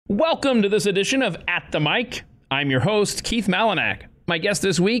Welcome to this edition of At the Mic. I'm your host, Keith Malinak. My guest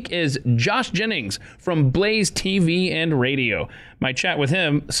this week is Josh Jennings from Blaze TV and Radio. My chat with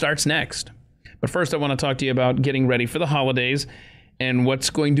him starts next. But first, I want to talk to you about getting ready for the holidays and what's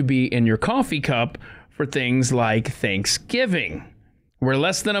going to be in your coffee cup for things like Thanksgiving. We're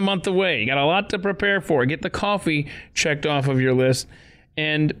less than a month away. You got a lot to prepare for. Get the coffee checked off of your list.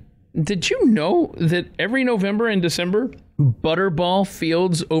 And did you know that every November and December, Butterball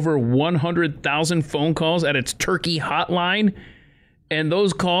fields over 100,000 phone calls at its turkey hotline? And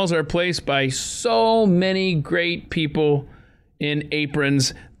those calls are placed by so many great people in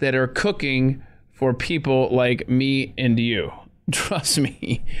aprons that are cooking for people like me and you. Trust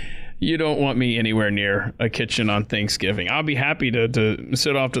me, you don't want me anywhere near a kitchen on Thanksgiving. I'll be happy to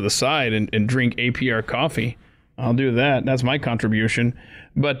sit off to the side and drink APR coffee. I'll do that. That's my contribution.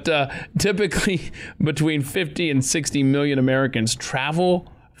 But typically between 50 and 60 million Americans travel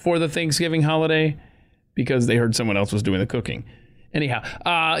for the Thanksgiving holiday because they heard someone else was doing the cooking. Anyhow,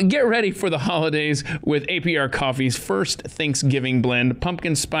 get ready for the holidays with APR Coffee's first Thanksgiving blend.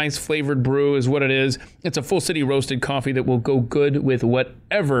 Pumpkin spice flavored brew is what it is. It's a full city roasted coffee that will go good with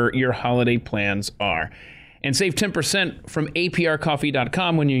whatever your holiday plans are. And save 10% from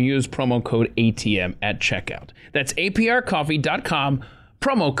aprcoffee.com when you use promo code ATM at checkout. That's aprcoffee.com,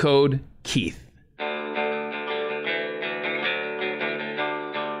 promo code Keith.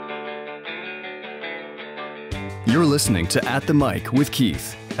 You're listening to At the Mic with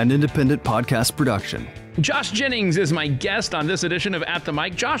Keith, an independent podcast production. Josh Jennings is my guest on this edition of At the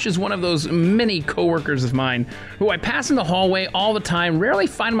Mic. Josh is one of those many coworkers of mine who I pass in the hallway all the time, rarely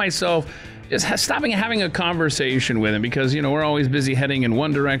find myself just stopping and having a conversation with him because, you know, we're always busy heading in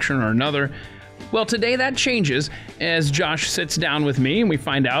one direction or another. Well, today that changes as Josh sits down with me and we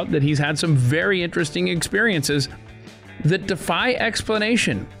find out that he's had some very interesting experiences that defy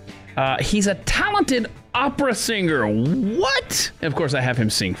explanation. He's a talented opera singer. What? And of course, I have him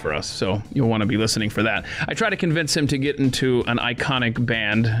sing for us, so you'll want to be listening for that. I try to convince him to get into an iconic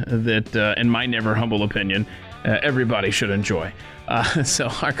band that, in my never humble opinion, everybody should enjoy. So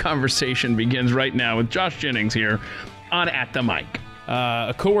our conversation begins right now with Josh Jennings here on At the Mic.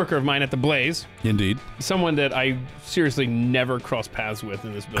 A coworker of mine at the Blaze. Indeed. Someone that I seriously never cross paths with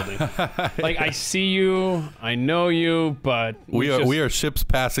in this building. Like, I see you, I know you, but we are ships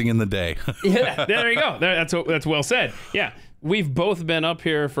passing in the day. Yeah, there you go. That's well said. Yeah, we've both been up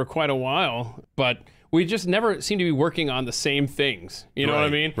here for quite a while, but we just never seem to be working on the same things. You know what I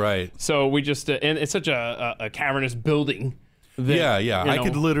mean? Right. So we just, and it's such a cavernous building. That, yeah. I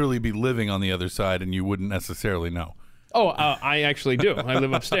could literally be living on the other side and you wouldn't necessarily know. Oh, I actually do. I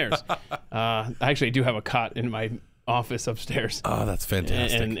live upstairs. I actually do have a cot in my office upstairs. Oh, that's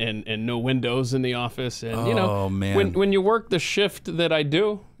fantastic. And no windows in the office. And, you know, man. When you work the shift that I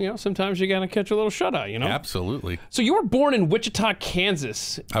do, you know, sometimes you got to catch a little shut-eye, you know? Absolutely. So you were born in Wichita,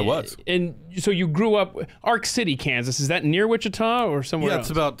 Kansas. I was. And so you grew up, Ark City, Kansas. Is that near Wichita or somewhere else?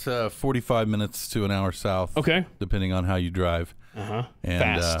 Yeah, it's about 45 minutes to an hour south. Okay. Depending on how you drive. Uh-huh.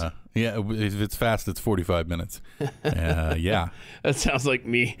 And, fast. Yeah, if it's fast, it's 45 minutes. Yeah. That sounds like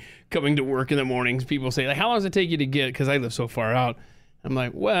me coming to work in the mornings. People say, like, how long does it take you to get? Because I live so far out. I'm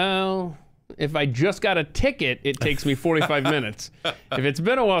like, well, if I just got a ticket, it takes me 45 minutes. If it's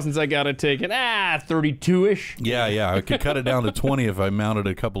been a while since I got a ticket, 32-ish. Yeah. I could cut it down to 20 if I mounted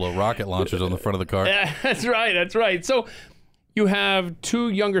a couple of rocket launchers on the front of the car. Yeah, that's right. So you have two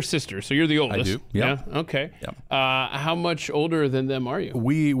younger sisters, so you're the oldest. I do. Yep. Yeah. Okay. Yep. How much older than them are you?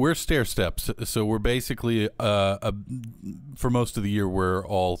 We're stair steps, so we're basically for most of the year we're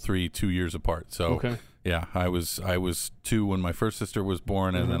all 2 years apart. So okay. Yeah, I was 2 when my first sister was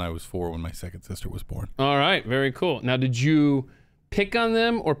born, and then I was 4 when my second sister was born. All right, very cool. Now, did you pick on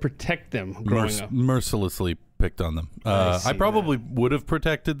them or protect them growing up? Mercilessly picked on them. I probably would have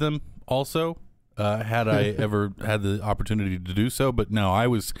protected them also. Had I ever had the opportunity to do so, but no, I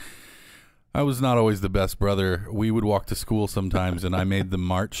was not always the best brother. We would walk to school sometimes, and I made them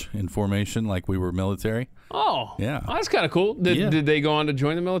march in formation like we were military. Oh, yeah, that's kind of cool. Did they go on to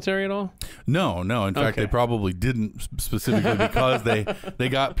join the military at all? No. In fact, they probably didn't, specifically because they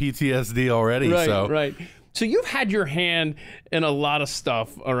got PTSD already. Right. So you've had your hand in a lot of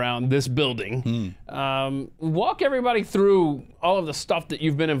stuff around this building. Walk everybody through all of the stuff that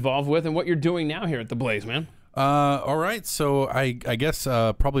you've been involved with and what you're doing now here at the Blaze, man. All right. So I guess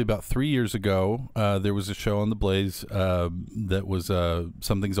probably about 3 years ago, there was a show on the Blaze that was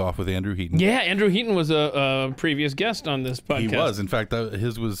Something's Off with Andrew Heaton. Yeah, Andrew Heaton was a previous guest on this podcast. He was. In fact,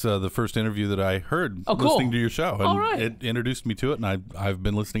 his was the first interview that I heard listening to your show. And all right. It introduced me to it, and I've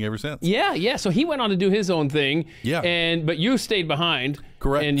been listening ever since. Yeah. So he went on to do his own thing. Yeah. But you stayed behind.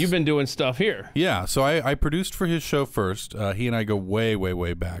 Correct. And you've been doing stuff here. Yeah, so I produced for his show first. He and I go way, way,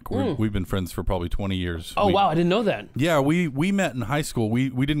 way back. We've been friends for probably 20 years. Oh, wow, I didn't know that. Yeah, we met in high school. We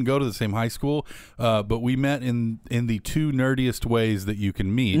didn't go to the same high school, but we met in the two nerdiest ways that you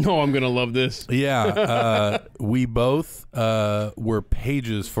can meet. No, I'm going to love this. Yeah, we both were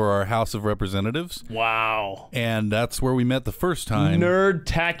pages for our House of Representatives. Wow. And that's where we met the first time.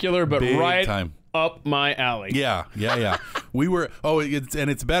 Nerd-tacular, but Big right time. Up my alley. Yeah. We were,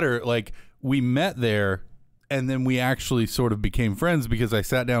 it's better, like, we met there, and then we actually sort of became friends because I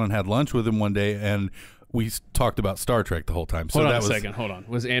sat down and had lunch with him one day, and we talked about Star Trek the whole time. So hold on a second. Hold on.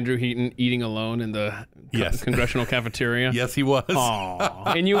 Was Andrew Heaton eating alone in the congressional cafeteria? Yes, he was.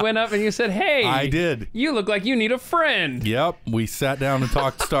 Aww. And you went up and you said, hey. I did. You look like you need a friend. Yep. We sat down and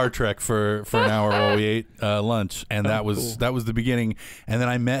talked Star Trek for an hour while we ate lunch, and that was the beginning. And then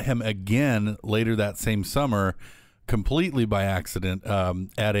I met him again later that same summer, completely by accident,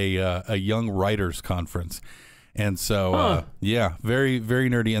 at a young writers conference. And so, yeah, very, very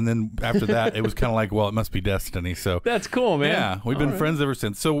nerdy. And then after that, it was kind of like, well, it must be destiny. So that's cool, man. Yeah, we've been friends ever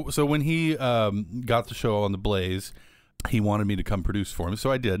since. So when he got the show on the Blaze, he wanted me to come produce for him. So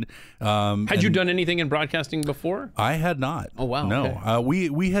I did. Had you done anything in broadcasting before? I had not. Oh, wow. No. Okay.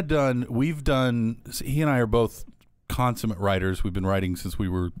 We've done, he and I are both consummate writers. We've been writing since we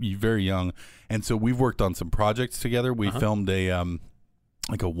were very young. And so we've worked on some projects together. We filmed a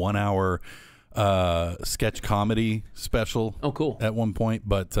 1 hour sketch comedy special. Oh, cool. At one point,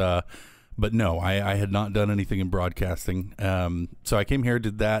 but no, I had not done anything in broadcasting. So I came here,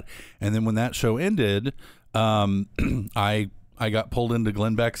 did that, and then when that show ended, I got pulled into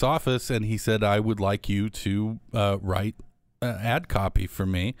Glenn Beck's office, and he said, I would like you to write ad copy for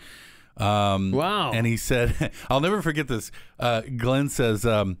me. Wow. And he said, I'll never forget this. Glenn says,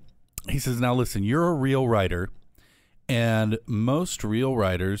 he says, now listen, you're a real writer. And most real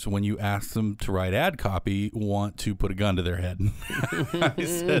writers, when you ask them to write ad copy, want to put a gun to their head. I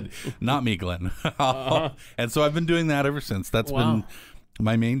said, not me, Glenn. And so I've been doing that ever since. That's been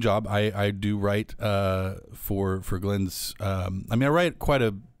my main job. I do write for Glenn's. I write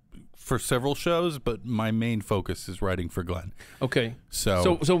for several shows, but my main focus is writing for Glenn. Okay.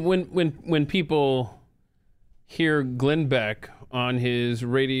 So when people hear Glenn Beck on his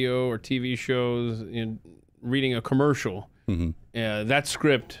radio or TV shows reading a commercial, that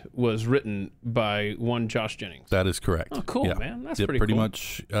script was written by one Josh Jennings. That is correct. Oh, cool, man. That's pretty pretty cool.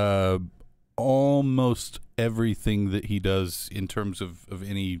 much almost everything that he does in terms of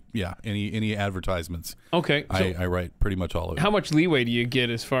any advertisements. Okay. So I write pretty much all of it. how much leeway do you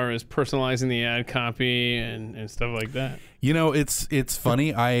get as far as personalizing the ad copy and stuff like that? You know, it's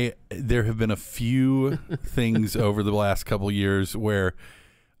funny. There have been a few things over the last couple of years where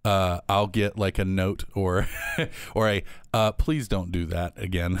I'll get like a note or a please don't do that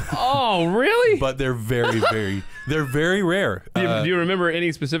again. Oh, really? But they're very rare. Do you remember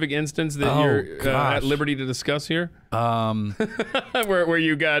any specific instance that you're at liberty to discuss here? Where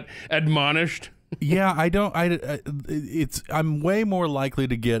you got admonished? Yeah, I don't. I'm way more likely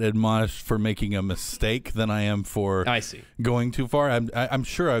to get admonished for making a mistake than I am for going too far. I'm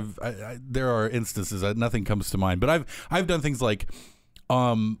sure there are instances. Nothing comes to mind, but I've done things like.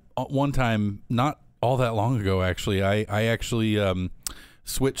 One time, not all that long ago, actually, I actually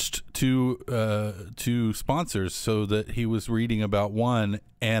switched to sponsors so that he was reading about one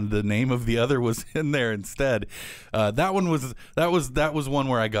and the name of the other was in there instead. That was one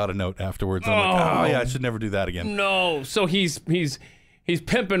where I got a note afterwards. I'm like, oh yeah, I should never do that again. No, so he's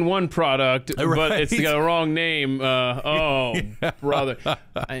pimping one product, but it's got a wrong name. Brother.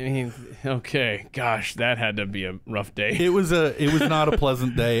 I mean, okay, gosh, that had to be a rough day. It was not a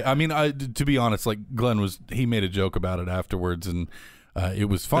pleasant day. I mean, to be honest, like Glenn he made a joke about it afterwards, and it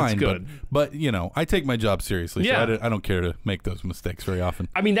was fine. That's good. But you know, I take my job seriously, so I don't care to make those mistakes very often.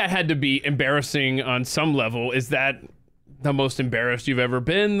 I mean, that had to be embarrassing on some level. Is that the most embarrassed you've ever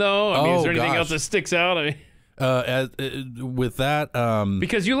been, though? I mean, is there anything else that sticks out? I mean, with that,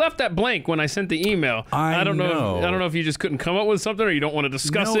 because you left that blank when I sent the email. I don't know if you just couldn't come up with something, or you don't want to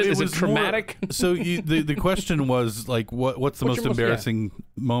discuss it. Is it traumatic? So the question was like, what's the most embarrassing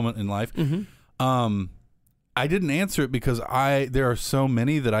moment in life? Mm-hmm. I didn't answer it because there are so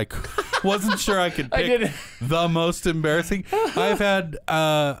many that I wasn't sure I could pick the most embarrassing. I've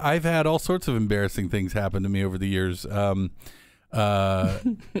had all sorts of embarrassing things happen to me over the years.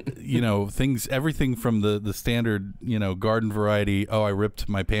 You know, everything from the standard, you know, garden variety. Oh, I ripped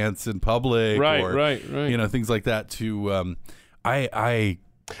my pants in public, right. You know, things like that. To I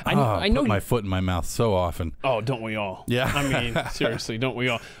put my foot in my mouth so often. Oh, don't we all? Yeah. I mean, seriously, don't we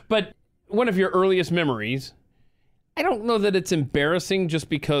all? But one of your earliest memories, I don't know that it's embarrassing just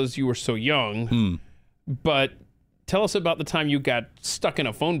because you were so young, but tell us about the time you got stuck in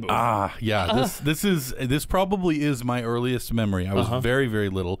a phone booth. Yeah. This probably is my earliest memory. I was very, very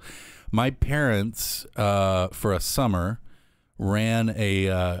little. My parents, for a summer, ran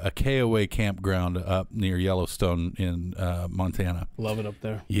a KOA campground up near Yellowstone in Montana. Love it up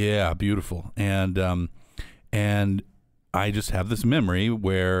there. Yeah, beautiful. And I just have this memory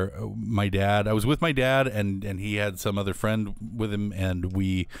where I was with my dad, and he had some other friend with him, and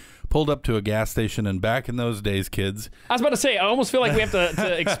we pulled up to a gas station. And back in those days, kids, I was about to say, I almost feel like we have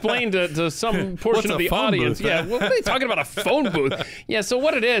to explain to some portion of the audience. Booth, yeah, what are they talking about, a phone booth? Yeah, so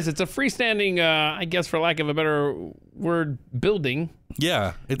what it is, it's a freestanding, I guess for lack of a better word, building.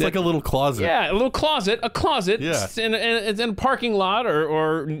 Yeah, it's like a little closet. Yeah, a little closet, Yeah. It's in a parking lot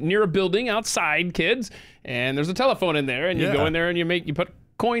or near a building outside, kids. And there's a telephone in there, and you go in there and you put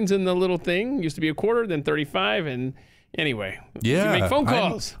coins in the little thing. Used to be a quarter, then 35, and anyway, you make phone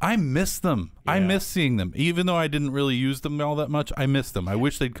calls. I miss them. I miss seeing them, even though I didn't really use them all that much. I miss them. I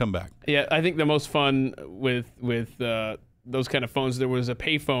wish they'd come back. Yeah, I think the most fun with those kind of phones, there was a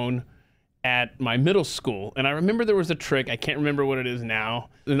payphone at my middle school, and I remember there was a trick. I can't remember what it is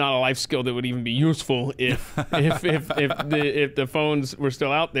now. There's not a life skill that would even be useful if the phones were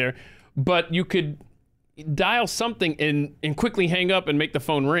still out there, but you could dial something and quickly hang up and make the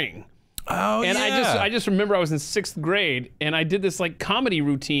phone ring. Oh, and I just remember I was in 6th grade, and I did this like comedy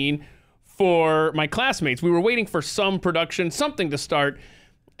routine for my classmates. We were waiting for some production, something to start,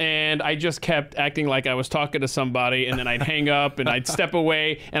 and I just kept acting like I was talking to somebody, and then I'd hang up, and I'd step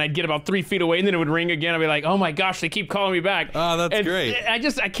away, and I'd get about 3 feet away, and then it would ring again. I'd be like, oh my gosh, they keep calling me back. Oh, that's great. I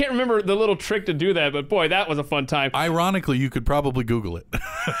can't remember the little trick to do that, but boy, that was a fun time. Ironically, you could probably Google it.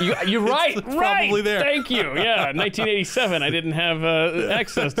 You're right, It's probably there. Thank you. Yeah, 1987, I didn't have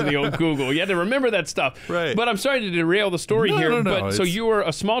access to the old Google. You had to remember that stuff. Right. But I'm sorry to derail the story here. No, But so you were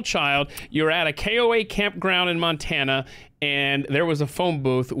a small child. You were at a KOA campground in Montana, and there was a phone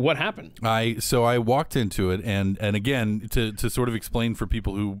booth. What happened? So I walked into it, and again, to sort of explain for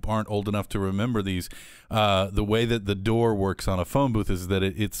people who aren't old enough to remember these, the way that the door works on a phone booth is that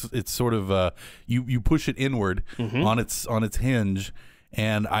it's sort of you push it inward on its hinge.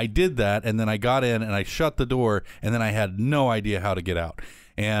 And I did that, and then I got in, and I shut the door, and then I had no idea how to get out.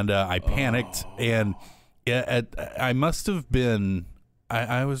 And I panicked, and I must have been,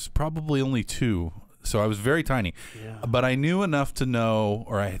 I was probably only 2, so I was very tiny. Yeah. But I knew enough to know,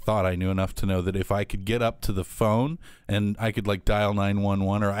 or I thought I knew enough to know that if I could get up to the phone and I could like dial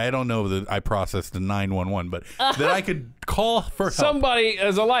 911, or I don't know that I processed the 911, but that I could call for help. Somebody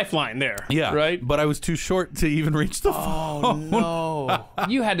as a lifeline there. Yeah. Right? But I was too short to even reach the phone. Oh, no.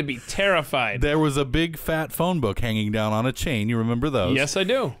 You had to be terrified. There was a big fat phone book hanging down on a chain. You remember those? Yes, I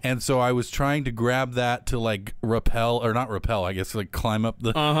do. And so I was trying to grab that to like I guess like climb up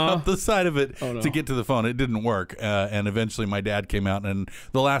the side of it to get to the phone. It didn't work. And eventually my dad came out, and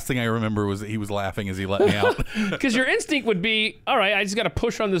the last thing I remember was that he was laughing as he let me out. Because your instinct would be, all right, I just got to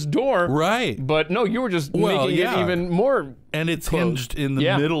push on this door. Right. But no, you were just making it even more. And it's hinged in the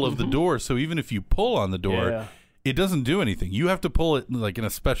middle of the door, so even if you pull on the door, it doesn't do anything. You have to pull it like in a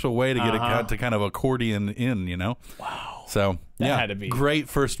special way to get it to kind of accordion in, you know? Wow. So, that had to be great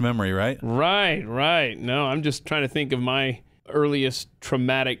first memory, right? Right. No, I'm just trying to think of my earliest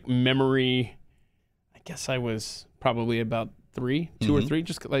traumatic memory. I guess I was probably about 2 or 3,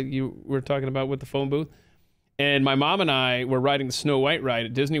 just like you were talking about with the phone booth. And my mom and I were riding the Snow White ride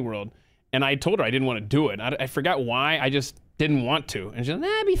at Disney World. And I told her I didn't want to do it. I forgot why. I just didn't want to. And she's like,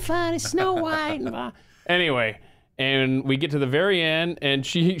 that'd be fun. It's Snow White. Anyway, and we get to the very end, and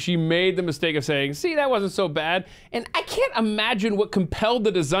she made the mistake of saying, see, that wasn't so bad. And I can't imagine what compelled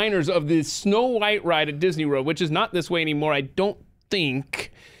the designers of the Snow White ride at Disney World, which is not this way anymore, I don't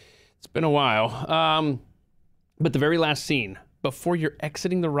think. It's been a while. But the very last scene, before you're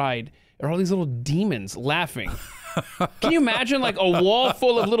exiting the ride, are all these little demons laughing. Can you imagine like a wall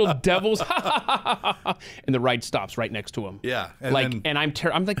full of little devils? And the ride stops right next to them. Yeah. And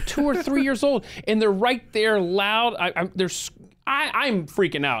I'm like 2 or 3 years old, and they're right there loud. I'm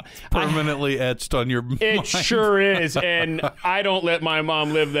freaking out. Permanently etched on your mind. It sure is, and I don't let my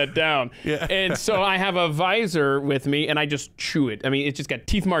mom live that down. Yeah. And so I have a visor with me, and I just chew it. I mean, it's just got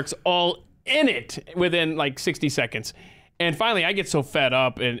teeth marks all in it within like 60 seconds. And finally, I get so fed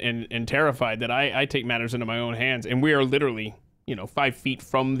up and terrified that I take matters into my own hands. And we are literally, 5 feet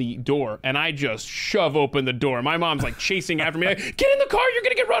from the door, and I just shove open the door. My mom's like chasing after me, like, get in the car, you're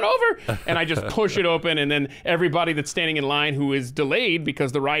gonna get run over. And I just push it open, and then everybody that's standing in line who is delayed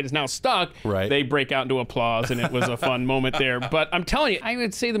because the ride is now stuck, they break out into applause, and it was a fun moment there. But I'm telling you, I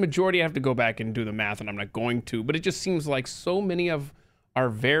would say the majority, I have to go back and do the math, and I'm not going to, but it just seems like so many of our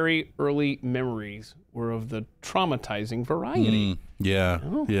very early memories were of the traumatizing variety. Yeah.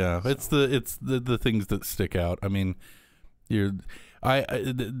 It's the things that stick out. I mean,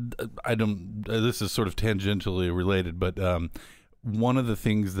 I don't. This is sort of tangentially related, but one of the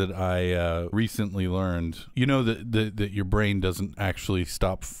things that I recently learned, that your brain doesn't actually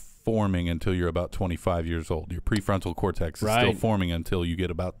stop forming until you're about 25 years old. Your prefrontal cortex is still forming until you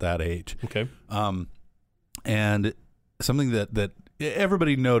get about that age. Okay. And something that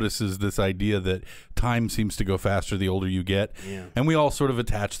everybody notices, this idea that time seems to go faster the older you get. Yeah. And we all sort of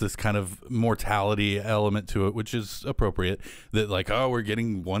attach this kind of mortality element to it, which is appropriate, that like, oh, we're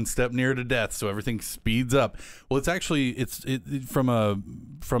getting one step nearer to death, so everything speeds up. Well, it's actually, from a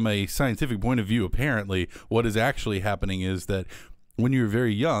scientific point of view, apparently, what is actually happening is that when you're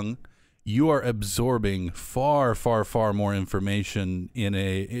very young, you are absorbing far, far, far more information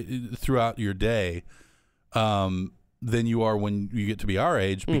throughout your day, than you are when you get to be our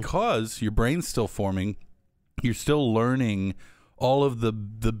age, because your brain's still forming. You're still learning all of the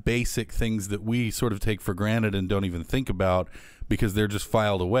basic things that we sort of take for granted and don't even think about because they're just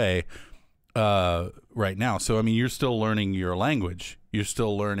filed away right now. So, I mean, you're still learning your language. You're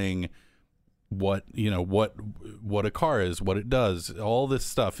still learning what a car is, what it does, all this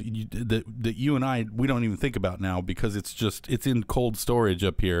stuff that you and I, we don't even think about now because it's in cold storage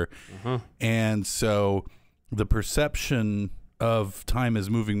up here. And so the perception of time is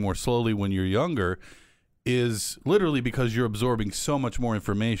moving more slowly when you're younger is literally because you're absorbing so much more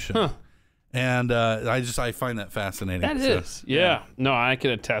information. And I find that fascinating. That is. Yeah. No, I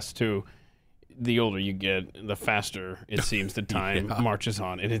can attest to the older you get, the faster it seems the time marches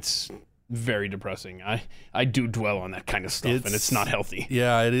on. And it's very depressing. I do dwell on that kind of stuff, and it's not healthy.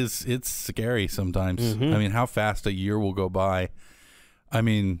 Yeah, it is. It's scary sometimes. I mean, how fast a year will go by. I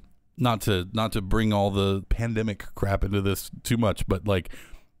mean, not to bring all the pandemic crap into this too much, but like,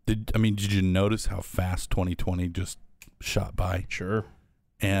 did you notice how fast 2020 just shot by? Sure.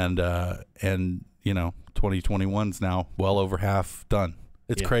 And 2021's now well over half done.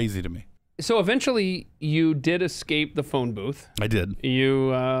 It's crazy to me. So eventually you did escape the phone booth. I did.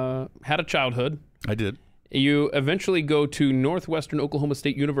 You had a childhood. I did. You eventually go to Northwestern Oklahoma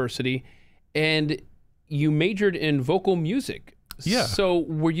State University, and you majored in vocal music. Yeah. So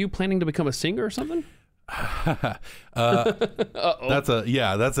were you planning to become a singer or something?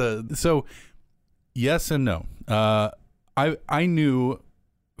 So yes and no. I knew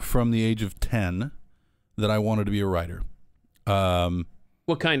from the age of 10 that I wanted to be a writer.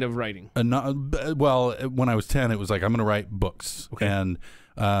 What kind of writing? Well, when I was 10, it was like, I'm going to write books. Okay. And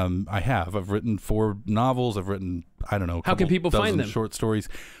I've written 4 novels. I've written, I don't know, how can people find them? Short stories.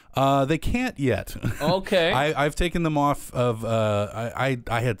 They can't yet. Okay. I've taken them off of, I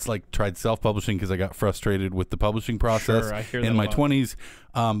had like tried self-publishing because I got frustrated with the publishing process in my 20s.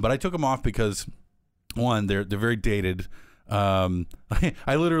 But I took them off because, one, they're very dated. I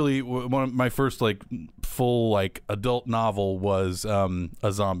literally, my first like full like adult novel was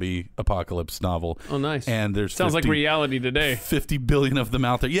a zombie apocalypse novel. Oh, nice. And there's sounds like reality today. 50 billion of them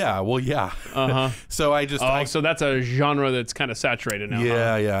out there. Yeah, well, yeah. So I just so that's a genre that's kind of saturated now.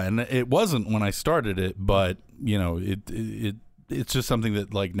 Yeah, and it wasn't when I started it, but it's just something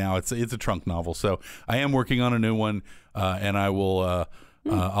that like now it's a trunk novel. So I am working on a new one, and I will.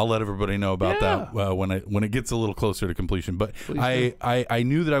 I'll let everybody know about that when it gets a little closer to completion. But I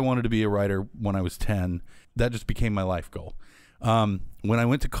knew that I wanted to be a writer when I was 10. That just became my life goal. When I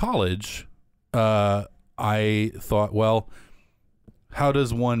went to college, I thought, well, how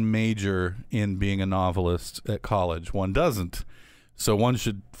does one major in being a novelist at college? One doesn't. So one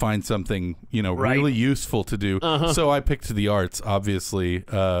should find something, really useful to do. So I picked the arts, obviously,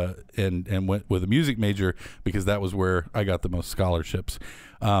 and went with a music major because that was where I got the most scholarships.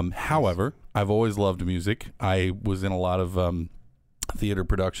 However, I've always loved music. I was in a lot of theater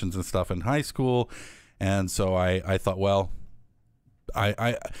productions and stuff in high school, and so I thought, well,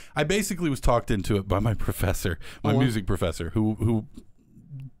 I basically was talked into it by my professor, my music professor, who,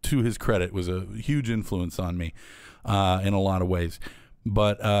 to his credit, was a huge influence on me. In a lot of ways.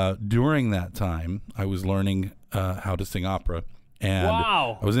 But during that time, I was learning how to sing opera. And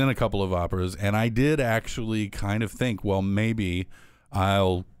I was in a couple of operas, and I did actually kind of think, well, maybe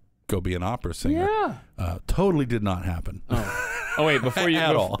I'll go be an opera singer. Yeah. Totally did not happen. Oh wait, before you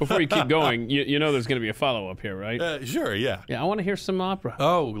At all. before you keep going, you know there's going to be a follow up here, right? Sure, yeah. Yeah, I want to hear some opera.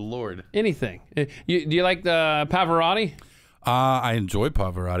 Oh Lord. Anything. Do you like the Pavarotti? I enjoy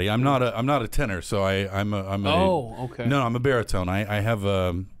Pavarotti. I'm not a tenor, so I'm Oh, okay. No, I'm a baritone.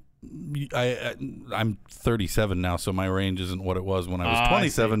 I'm 37 now, so my range isn't what it was when I was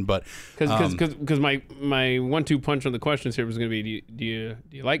 27. But because my 1-2 punch on the questions here was going to be do you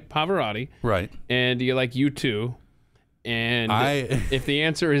like Pavarotti? Right. And do you like U2? And I- if the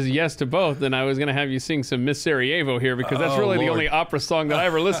answer is yes to both, then I was going to have you sing some Miss Sarajevo here because that's really the Lord. only opera song that I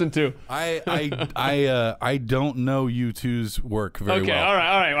ever listened to. I don't know U2's work very Okay, well. all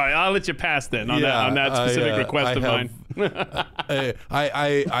right. I'll let you pass then on that specific request of mine.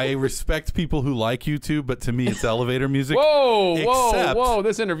 I respect people who like U2, but to me it's elevator music. Whoa!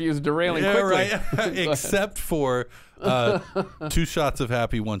 This interview is derailing quickly. Right. Except for 2 shots of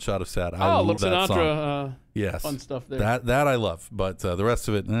happy, 1 shot of sad. I love little that Sinatra. song. Yes, fun stuff there. That I love, but the rest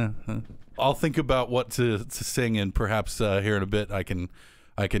of it, I'll think about what to sing, and perhaps here in a bit I can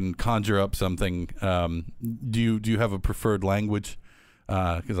conjure up something. Do you have a preferred language?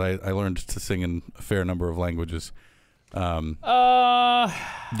 Because I learned to sing in a fair number of languages.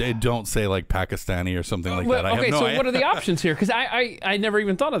 They don't say like Pakistani or something like that. Okay, so what are the options here? Because I never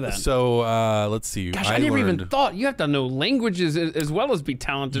even thought of that. So let's see. Gosh, I never even thought. You have to know languages as well as be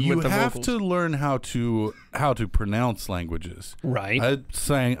talented with the vocals. You have to learn how to pronounce languges. Right.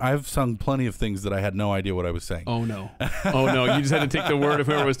 I've sung plenty of things that I had no idea what I was saying. Oh no! You just had to take the word of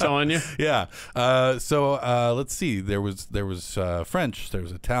whoever was telling you. Yeah. So let's see. There was French. There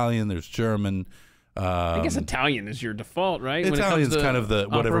was Italian. There's German. I guess Italian is your default, right? Italian's kind of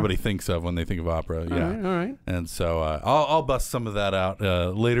what opera? everybody thinks of when they think of opera. Yeah. All right. And so I'll bust some of that out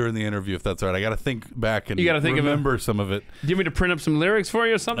later in the interview if that's all right. I got to think back and remember some of it. Do you want me to print up some lyrics for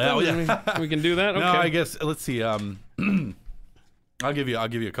you or something? Oh, yeah. We can do that. Okay. No, I guess let's see. I'll give you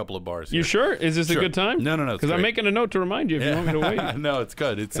a couple of bars. Here. You sure? Is this a good time? No. Because I'm making a note to remind you if you want me to wait. No, it's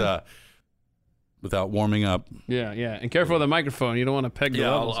good. It's without warming up. Yeah. And careful with the microphone. You don't want to peg the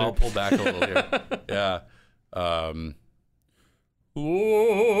levels. I'll pull back a little here. Yeah.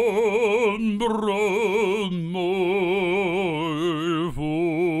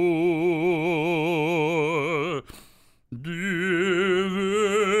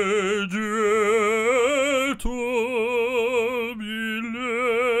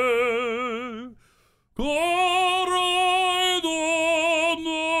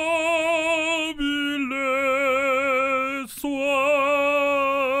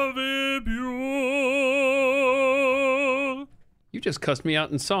 You just cussed me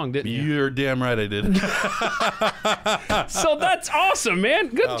out in song, didn't you? You're damn right I did. So that's awesome, man.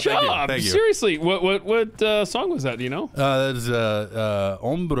 Good job. Thank you. Seriously, what song was that? Do you know? That is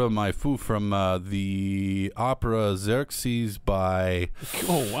Ombra Mai Fu from the opera Xerxes by...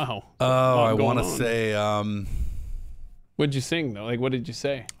 Oh, wow. I want to say... What'd you sing, though? Like, what did you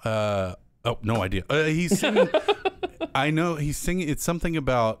say? No idea. He's singing... I know he's singing. It's something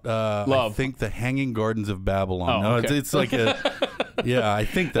about love. I think the Hanging Gardens of Babylon. Oh, no, okay. it's like a. Yeah, I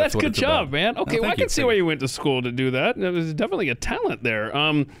think that's what good it's job, about. man. Okay, No, well, I thank can you. see why you went to school to do that. There's definitely a talent there.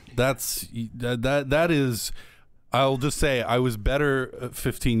 That is. I'll just say I was better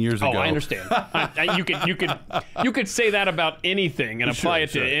 15 years ago. Oh, I understand. You could say that about anything and apply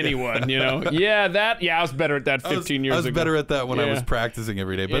it to anyone. You know? I was better at that 15 years ago. I was better at that when I was practicing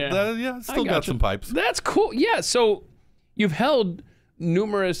every day. But still got some pipes. That's cool. Yeah. So you've held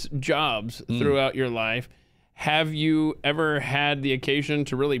numerous jobs throughout your life. Have you ever had the occasion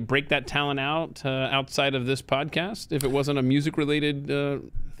to really break that talent out outside of this podcast? If it wasn't a music-related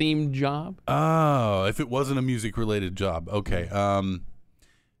themed job? Oh, if it wasn't a music-related job, okay.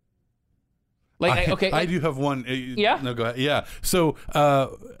 I do have one. Yeah. No, go ahead. Yeah. So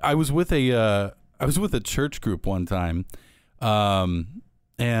I was with a church group one time, and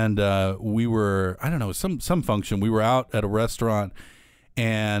we were, I don't know, some function. We were out at a restaurant.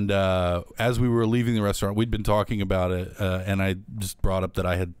 And as we were leaving the restaurant, we'd been talking about it, and I just brought up that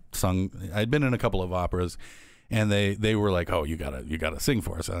I'd been in a couple of operas, and they were like, "Oh, you gotta sing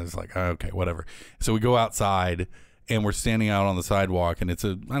for us." And I was like, oh, "Okay, whatever." So we go outside, and we're standing out on the sidewalk, and I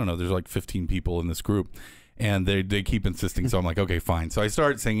don't know, there's like 15 people in this group, and they keep insisting. So I'm like, "Okay, fine." So I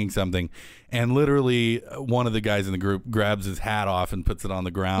start singing something, and literally one of the guys in the group grabs his hat off and puts it on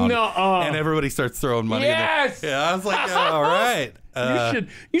the ground, and everybody starts throwing money. Yes! Yeah, I was like, "All right."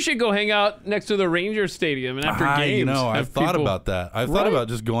 You should go hang out next to the Rangers Stadium and after games. You know, I've thought about that. I've thought Right? about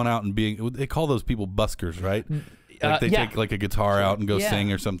just going out and being. They call those people buskers, right? Like they take like a guitar out and go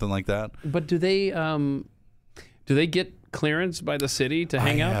sing or something like that. But do they Do they get clearance by the city to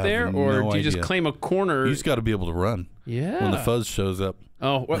hang out have there, or no do you just idea. claim a corner? You just got to be able to run. Yeah. When the fuzz shows up.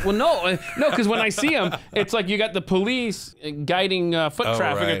 Oh, well, no, because when I see them, it's like you got the police guiding foot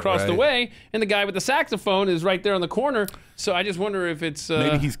traffic across the way, and the guy with the saxophone is right there on the corner. So I just wonder if it's...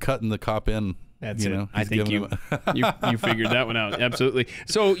 maybe he's cutting the cop in. That's you it. know, I think you figured that one out. Absolutely.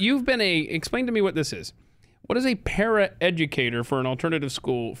 So you've been explain to me what this is. What is a para-educator for an alternative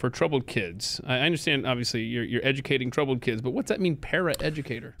school for troubled kids? I understand, obviously, you're educating troubled kids, but what's that mean,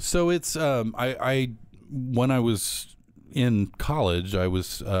 para-educator? So it's when I was in college, I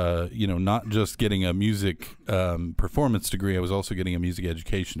was not just getting a music performance degree. I was also getting a music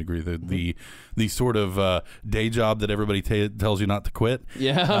education degree. The sort of day job that everybody tells you not to quit.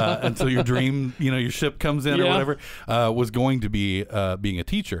 Yeah. Until your dream, your ship comes in or whatever, was going to be being a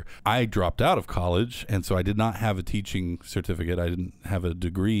teacher. I dropped out of college, and so I did not have a teaching certificate. I didn't have a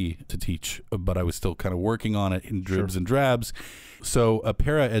degree to teach, but I was still kind of working on it in dribs and drabs. So a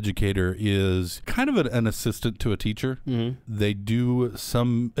para-educator is kind of an assistant to a teacher. Mm-hmm. They do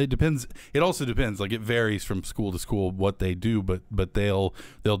some. It depends. It also depends. Like it varies from school to school what they do, but they'll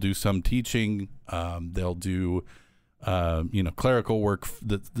do some teaching. They'll do clerical work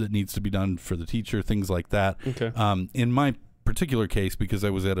that needs to be done for the teacher, things like that. Okay. In my particular case, because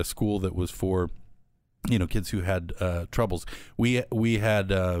I was at a school that was for kids who had troubles. We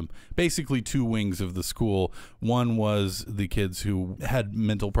had basically two wings of the school. One was the kids who had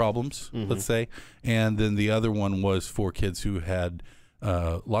mental problems, let's say, and then the other one was for kids who had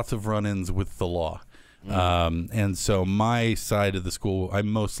lots of run-ins with the law. And so my side of the school, I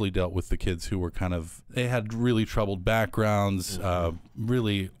mostly dealt with the kids who were they had really troubled backgrounds,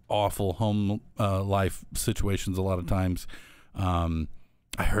 really awful home life situations a lot of times.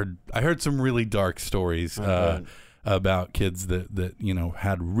 I heard some really dark stories about kids that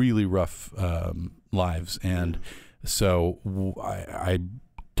had really rough lives, and so I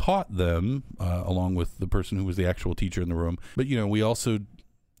taught them along with the person who was the actual teacher in the room. But we also,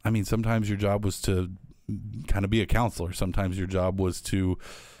 sometimes your job was to kind of be a counselor. Sometimes your job was to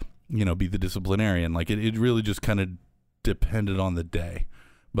be the disciplinarian. Like it really just kind of depended on the day.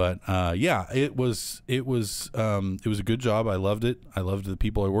 But it was a good job. I loved it. I loved the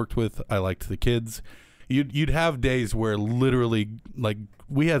people I worked with. I liked the kids. You'd have days where literally, like,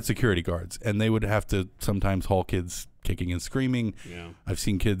 we had security guards, and they would have to sometimes haul kids kicking and screaming. Yeah. I've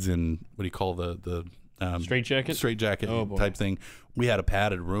seen kids in what do you call the straitjacket type thing. We had a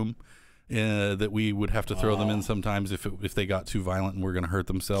padded room that we would have to throw them in sometimes if they got too violent and were going to hurt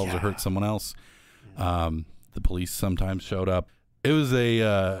themselves or hurt someone else. The police sometimes showed up. It was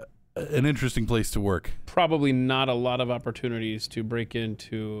an interesting place to work. Probably not a lot of opportunities to break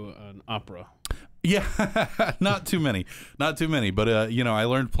into an opera. Yeah, not too many. But, I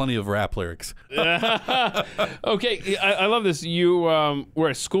learned plenty of rap lyrics. Okay, I love this. You were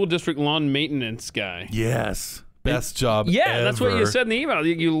a school district lawn maintenance guy. Yes. Best job ever. That's what you said in the email.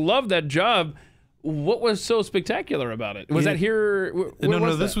 You loved that job. What was so spectacular about it? Was that here? No.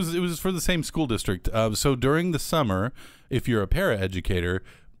 It was for the same school district. So during the summer, if you're a para-educator,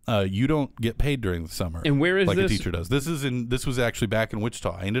 you don't get paid during the summer. And where is like this? A teacher does. This was actually back in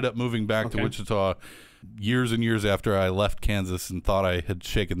Wichita. I ended up moving back to Wichita years and years after I left Kansas and thought I had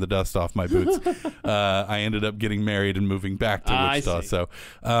shaken the dust off my boots. I ended up getting married and moving back to Wichita. So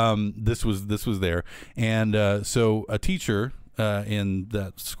this was there, and so a teacher in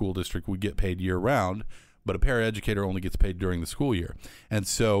that school district would get paid year-round, but a paraeducator only gets paid during the school year. And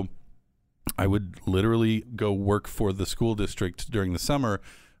so I would literally go work for the school district during the summer,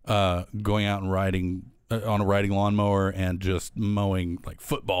 going out and riding on a riding lawnmower and just mowing like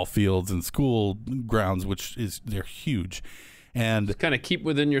football fields and school grounds, they're huge. And just kind of keep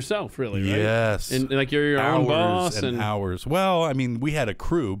within yourself, really, right? Yes. And like you're your own boss. And hours. Well, we had a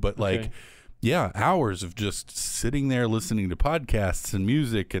crew, but hours of just sitting there listening to podcasts and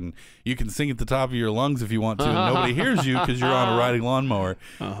music, and you can sing at the top of your lungs if you want to, and nobody hears you because you're on a riding lawnmower.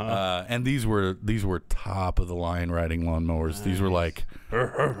 And these were top of the line riding lawnmowers. Nice. These were like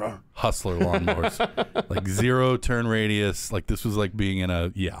hustler lawnmowers, like 0 turn radius. Like this was like being in a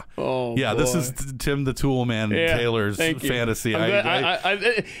boy. This is Tim the Tool Man Taylor's fantasy.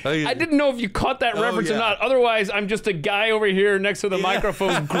 I didn't know if you caught that reference or not. Otherwise, I'm just a guy over here next to the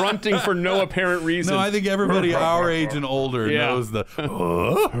microphone grunting for no apparent reason. No, I think everybody our age and older knows the.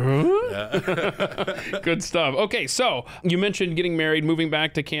 Good stuff. Okay, so you mentioned getting married, moving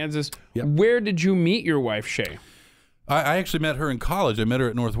back to Kansas. Yep. Where did you meet your wife, Shay? I actually met her in college. I met her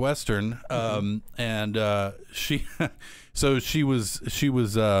at Northwestern, and she was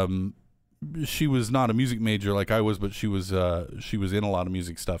not a music major like I was, but she was in a lot of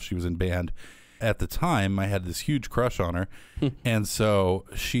music stuff. She was in band, at the time, I had this huge crush on her. And so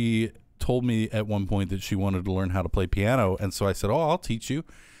she told me at one point that she wanted to learn how to play piano. And so I said, oh, I'll teach you.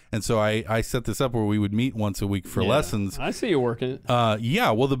 And so I set this up where we would meet once a week for lessons. I see you working it.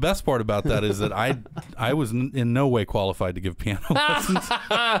 Yeah. Well, the best part about that is that I was in no way qualified to give piano lessons.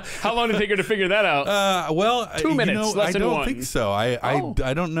 How long did it take her to figure that out? Well, 2 minutes. I don't think so.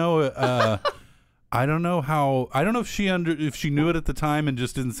 I don't know. I don't know how. I don't know if she knew it at the time and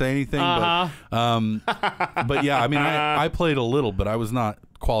just didn't say anything. But yeah, I mean, I played a little, but I was not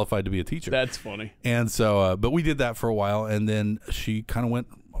qualified to be a teacher. That's funny. And so, but we did that for a while, and then she kind of went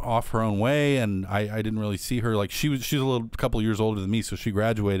off her own way, and I didn't really see her. Like she's a couple of years older than me, so she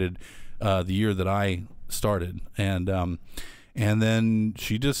graduated the year that I started, and then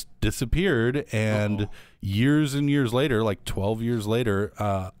she just disappeared. And years and years later, like 12 years later,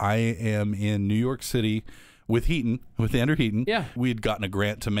 I am in New York City with Andrew Heaton. Yeah. We had gotten a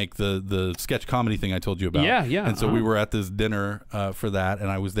grant to make the sketch comedy thing I told you about. Yeah. And so we were at this dinner for that,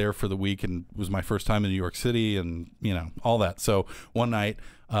 and I was there for the week, and it was my first time in New York City, and all that. So one night,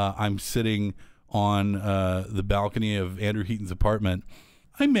 I'm sitting on the balcony of Andrew Heaton's apartment.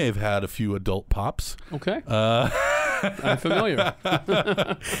 I may have had a few adult pops. Okay. I'm familiar.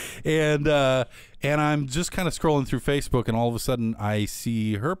 And I'm just kind of scrolling through Facebook, and all of a sudden I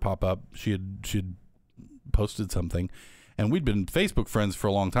see her pop up. She had posted something, and we'd been Facebook friends for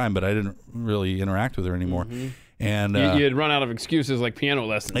a long time, but I didn't really interact with her anymore. Mm-hmm. And you had run out of excuses like piano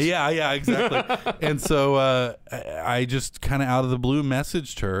lessons. Yeah, exactly. And so I just kind of out of the blue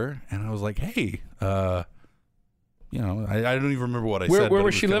messaged her, and I was like, hey, I don't even remember what I said. Where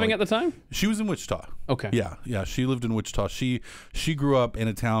was she living at the time? She was in Wichita. Okay. Yeah, she lived in Wichita. She grew up in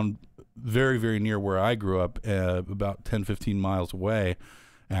a town very, very near where I grew up, about 10, 15 miles away,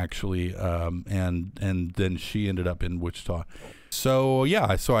 actually. And then she ended up in Wichita. So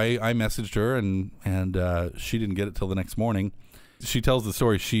yeah, so I messaged her, and she didn't get it till the next morning. She tells the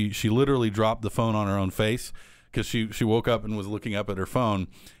story. She literally dropped the phone on her own face, because she woke up and was looking up at her phone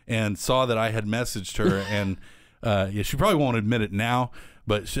and saw that I had messaged her. And she probably won't admit it now,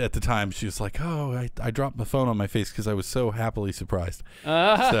 but at the time she was like, oh, I dropped my phone on my face because I was so happily surprised.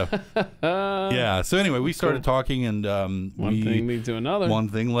 So yeah. So anyway, we started talking, and one thing led to another. One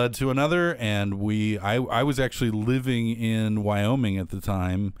thing led to another, and I was actually living in Wyoming at the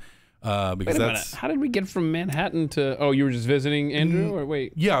time. Because wait a minute. How did we get from Manhattan to? Oh, you were just visiting Andrew, or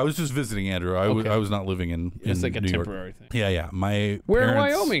wait? Yeah, I was just visiting Andrew. I was not living in it's like a New York. temporary thing. Yeah. Where in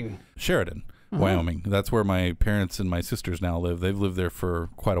Wyoming? Sheridan. Wyoming. That's where my parents and my sisters now live. They've lived there for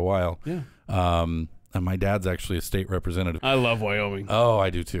quite a while. Yeah. And my dad's actually a state representative. I love Wyoming. Oh,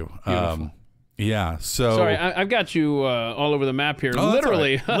 I do too. Beautiful. Yeah. So sorry, I've got you all over the map here. Oh,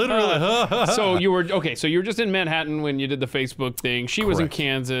 literally. Right. Literally. So you were so you were just in Manhattan when you did the Facebook thing. She was in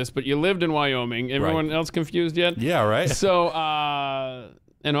Kansas, but you lived in Wyoming. Everyone else confused yet? Yeah. Right. So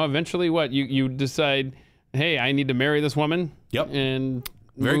eventually, what you decide? Hey, I need to marry this woman. Yep. And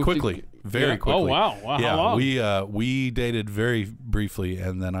very quickly. Very quickly. Oh wow! Yeah, how long? we dated very briefly,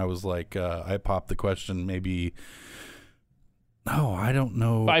 and then I was like, I popped the question maybe. Oh, I don't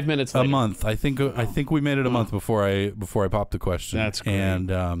know. 5 minutes later. A month. I think we made it a month before I popped the question. That's great.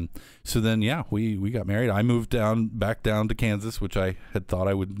 And so then we got married. I moved back down to Kansas, which I had thought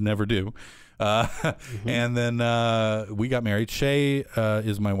I would never do. And then we got married. Shay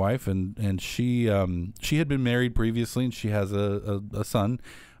is my wife, and she had been married previously, and she has a son.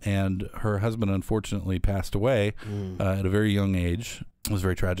 And her husband unfortunately passed away at a very young age. It was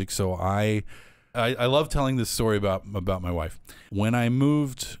very tragic. So I love telling this story about my wife. When I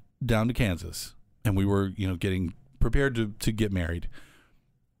moved down to Kansas, and we were getting prepared to get married,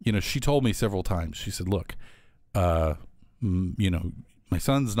 she told me several times. She said, "Look, my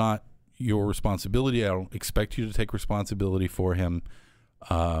son's not your responsibility. I don't expect you to take responsibility for him.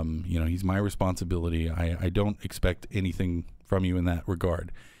 He's my responsibility. I don't expect anything from you in that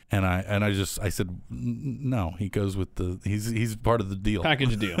regard." And I said, no, he goes with he's part of the deal.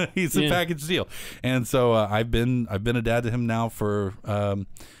 Package deal. He's a package deal. And so I've been a dad to him now for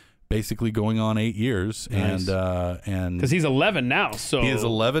basically going on 8 years. Nice. And because he's 11 now. So he is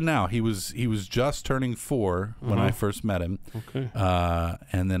 11 now. He was just turning 4 when I first met him. Okay.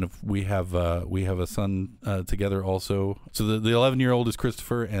 And then we have a son together also. So the 11-year-old is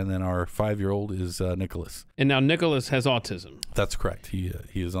Christopher, and then our 5-year-old is Nicholas. And now Nicholas has autism. That's correct. He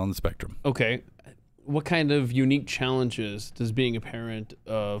is on the spectrum. Okay. What kind of unique challenges does being a parent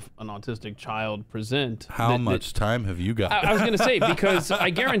of an autistic child present? How much time have you got? I was going to say, because I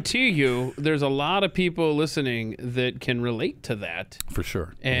guarantee you there's a lot of people listening that can relate to that. For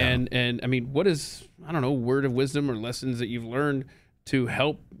sure. And I mean, what is, I don't know, word of wisdom or lessons that you've learned to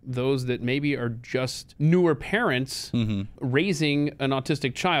help those that maybe are just newer parents raising an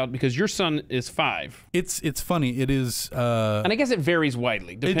autistic child? Because your son is 5. It's funny. It is, and I guess it varies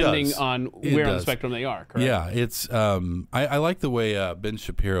widely depending on where on the spectrum they are. Correct? Yeah, it's. I like the way Ben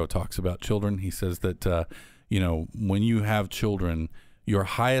Shapiro talks about children. He says that when you have children, your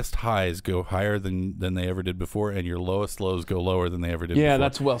highest highs go higher than they ever did before, and your lowest lows go lower than they ever did before. Yeah,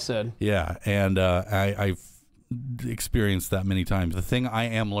 that's well said. Yeah, and I've experienced that many times. The thing I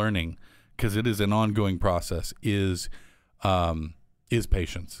am learning, because it is an ongoing process, is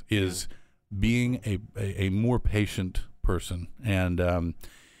patience, is being a more patient person. And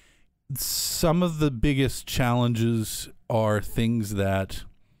some of the biggest challenges are things that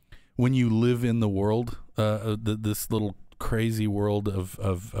when you live in the world, this little crazy world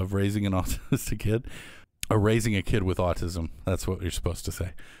of raising an autistic kid, or raising a kid with autism. That's what you're supposed to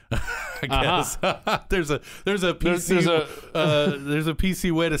say. I guess there's a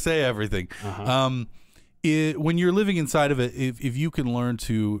PC way to say everything. When you're living inside of it, if you can learn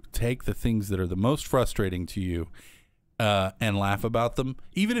to take the things that are the most frustrating to you and laugh about them,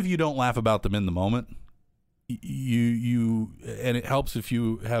 even if you don't laugh about them in the moment, and it helps if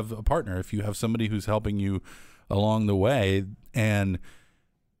you have a partner, if you have somebody who's helping you along the way, and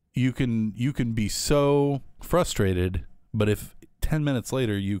you can be so frustrated, but if 10 minutes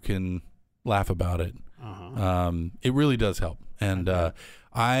later you can laugh about it, it really does help. And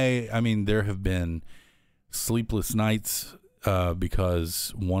I mean, there have been sleepless nights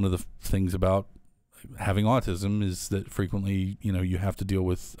because one of the things about having autism is that frequently, you have to deal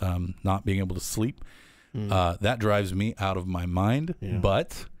with not being able to sleep. That drives me out of my mind,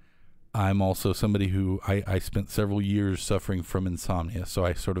 but I'm also somebody who I spent several years suffering from insomnia, so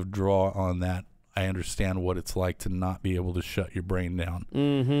I sort of draw on that. I understand what it's like to not be able to shut your brain down.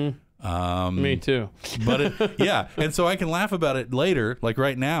 Me too. But and so I can laugh about it later, like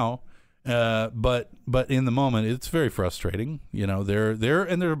right now. But in the moment, it's very frustrating. There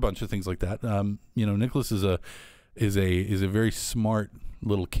are a bunch of things like that. Nicholas is a very smart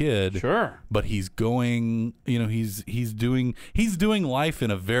little kid, sure, but he's going, he's doing life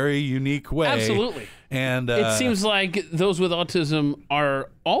in a very unique way. Absolutely. And it seems like those with autism are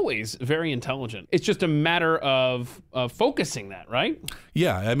always very intelligent. It's just a matter of focusing that, right?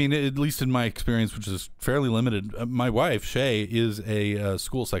 Yeah, I mean, at least in my experience, which is fairly limited, my wife Shay is a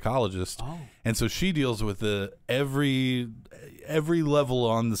school psychologist, and so she deals with every level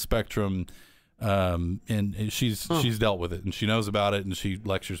on the spectrum. And she's dealt with it, and she knows about it, and she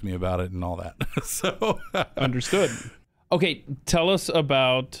lectures me about it and all that. So understood. Okay, tell us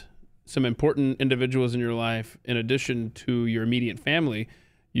about some important individuals in your life. In addition to your immediate family,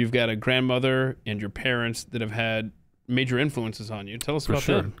 you've got a grandmother and your parents that have had major influences on you. Tell us about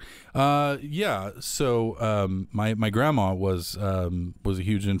them. So my grandma was a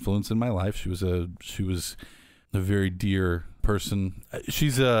huge influence in my life. She was a very dear person.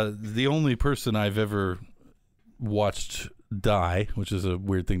 She's the only person I've ever watched die, which is a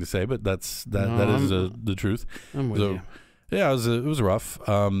weird thing to say, but that is the truth. I'm with you. Yeah, it was rough.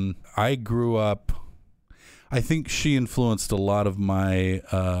 I grew up. I think she influenced a lot of my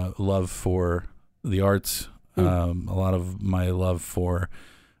love for the arts, a lot of my love for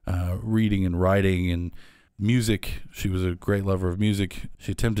reading and writing and music. She was a great lover of music.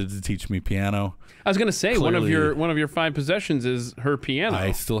 She attempted to teach me piano. I was going to say, clearly, one of your 5 possessions is her piano.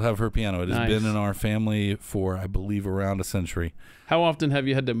 I still have her piano. It has been in our family for, I believe, around a century. How often have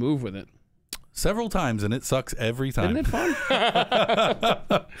you had to move with it? Several times, and it sucks every time. Isn't it fun?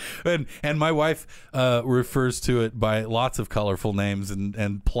 and my wife refers to it by lots of colorful names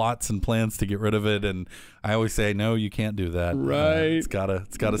and plots and plans to get rid of it. And I always say, no, you can't do that. Right. It's gotta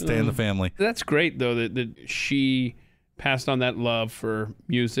stay in the family. That's great, though, that she passed on that love for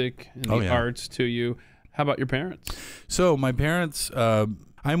music and the arts to you. How about your parents? So my parents,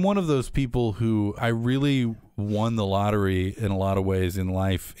 I'm one of those people who I really won the lottery in a lot of ways in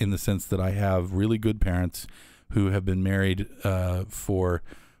life, in the sense that I have really good parents who have been married for,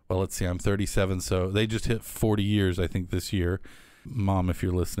 well, let's see, I'm 37, so they just hit 40 years, I think, this year. Mom, if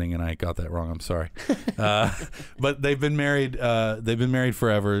you're listening and I got that wrong, I'm sorry. But they've been married. They've been married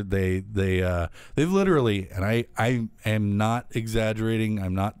forever. They've literally, and I am not exaggerating.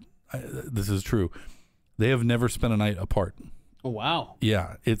 This is true. They have never spent a night apart. Oh, wow.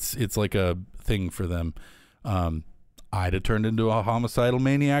 Yeah, it's like a thing for them. I'd have turned into a homicidal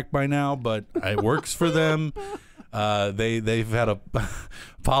maniac by now, but it works for them. They've had a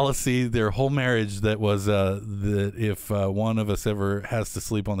policy their whole marriage that was that if one of us ever has to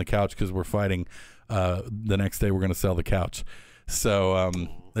sleep on the couch because we're fighting, the next day we're going to sell the couch. So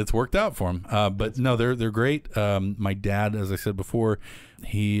it's worked out for him. But no, they're great. My dad, as I said before,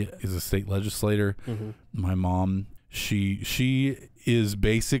 he is a state legislator. My mom, she is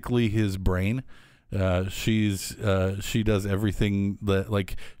basically his brain. She does everything that,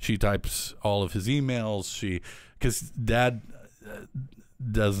 like, she types all of his emails. Because Dad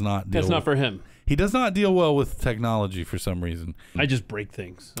does not deal. That's not for him. He does not deal well with technology for some reason. I just break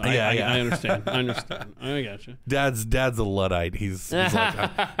things. I understand. I understand. I gotcha. Dad's a Luddite. He's like,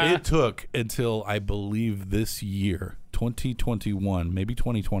 it took until I believe this year, 2021, maybe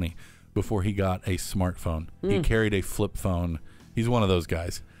 2020, before he got a smartphone. He carried a flip phone. He's one of those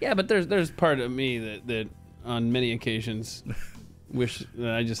guys. Yeah, but there's part of me that on many occasions wish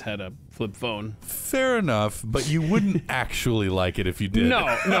that I just had a flip phone. Fair enough, but you wouldn't actually like it if you did.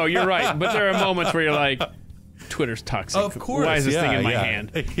 No, you're right. But there are moments where you're like, Twitter's toxic. Of course. Why is this thing in my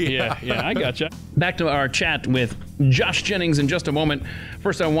hand? Yeah, I gotcha. Back to our chat with Josh Jennings in just a moment.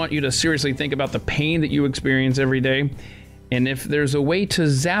 First, I want you to seriously think about the pain that you experience every day. And if there's a way to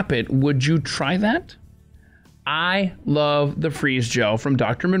zap it, would you try that? I love the freeze gel from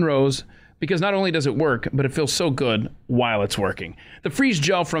Dr. Monroe's because not only does it work, but it feels so good while it's working. The freeze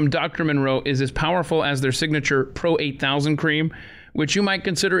gel from Dr. Monroe is as powerful as their signature Pro 8000 cream, which you might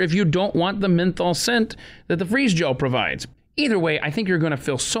consider if you don't want the menthol scent that the freeze gel provides. Either way, I think you're going to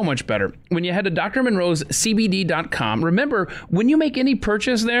feel so much better. When you head to drmonroescbd.com, remember, when you make any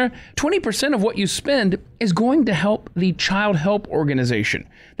purchase there, 20% of what you spend is going to help the Child Help Organization.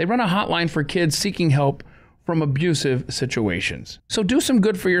 They run a hotline for kids seeking help from abusive situations. So do some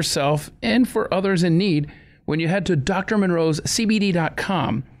good for yourself and for others in need when you head to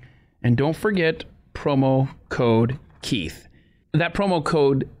drmonroescbd.com. And don't forget promo code Keith. That promo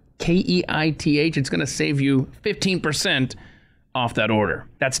code, KEITH, it's going to save you 15% off that order.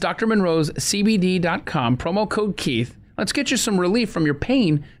 That's drmonroescbd.com, promo code Keith. Let's get you some relief from your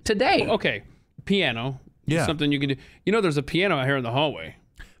pain today. Okay, piano. Yeah. Something you can do. You know, there's a piano out here in the hallway.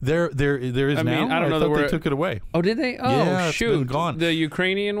 There is now. I don't know thought they took it away. Oh, did they? Oh, yeah, shoot. it's been gone. The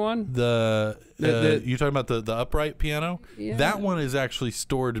Ukrainian one? You're talking about the upright piano? Yeah. That one is actually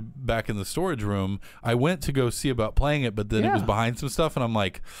stored back in the storage room. I went to go see about playing it, but then it was behind some stuff, and I'm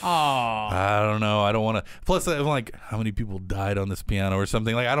like, I don't know. I don't want to. Plus, I'm like, how many people died on this piano or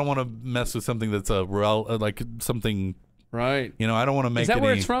something? Like, I don't want to mess with something that's like something. Right. You know, I don't want to make. Is that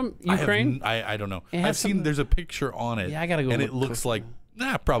where it's from? Ukraine? I don't know. I've seen there's a picture on it. Yeah, I gotta go. And it looks like.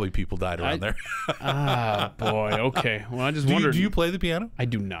 Probably people died around there. Boy. Okay. Well, I just wondered. Do you play the piano? I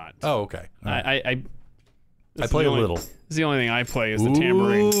do not. Oh, okay. Right. I play a little. It's the only thing I play is the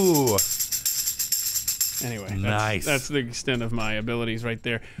tambourine. Ooh. Anyway, nice. That's the extent of my abilities right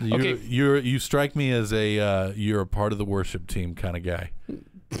there. Okay. You strike me as you're a part of the worship team kind of guy.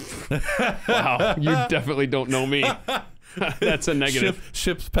 Wow. You definitely don't know me. That's a negative.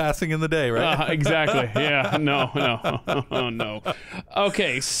 Ships passing in the day, right? Exactly. Yeah. No. Oh, no.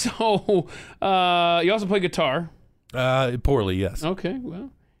 Okay. So you also play guitar. Poorly, yes. Okay. Well,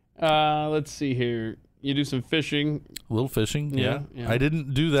 let's see here. You do some fishing. A little fishing, yeah. Yeah. I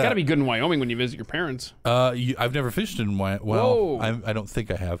didn't do that. It's got to be good in Wyoming when you visit your parents. I've never fished in Wyoming. Well, I don't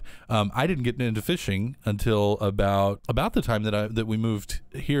think I have. I didn't get into fishing until about the time that we moved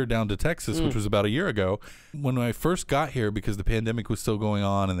here down to Texas, which was about a year ago. When I first got here, because the pandemic was still going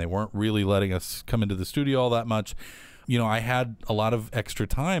on and they weren't really letting us come into the studio all that much, you know, I had a lot of extra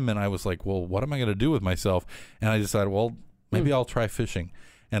time, and I was like, well, what am I going to do with myself? And I decided, well, maybe I'll try fishing.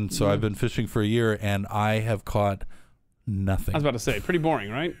 And so I've been fishing for a year, and I have caught nothing. I was about to say, pretty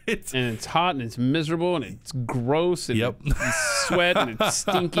boring, right? And it's hot, and it's miserable, and it's gross, and you sweat, and it's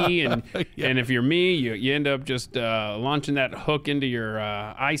stinky, and if you're me, you end up just launching that hook into your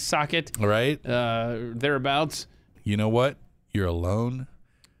eye socket. Right. Thereabouts. You know what? You're alone.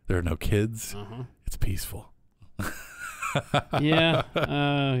 There are no kids. It's peaceful.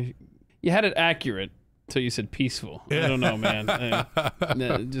 Yeah. You had it accurate. Until you said peaceful. I don't know, man. I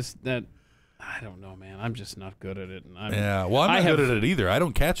don't know, man. I'm just not good at it. I'm not good at it either. I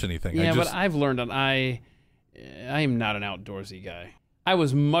don't catch anything. Yeah, but I've learned that I am not an outdoorsy guy. I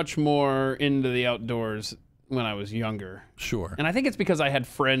was much more into the outdoors when I was younger. Sure. And I think it's because I had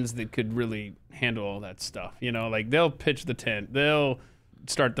friends that could really handle all that stuff. You know, like they'll pitch the tent. They'll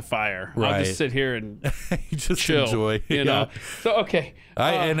start the fire. Right. I'll just sit here and you just chill, enjoy. You know? So, okay.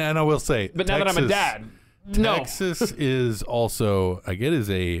 And I will say, but now that I'm a dad, Texas is also like it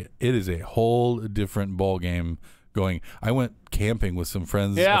is a whole different ball game going. I went camping with some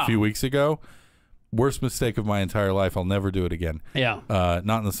friends a few weeks ago. Worst mistake of my entire life. I'll never do it again. Yeah.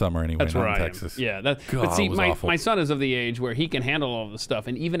 Not in the summer anyway. That's not where in I Texas. Am. Yeah. God, but see, it was awful. my son is of the age where he can handle all the stuff,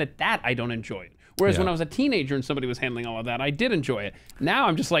 and even at that, I don't enjoy it. Whereas when I was a teenager and somebody was handling all of that, I did enjoy it. Now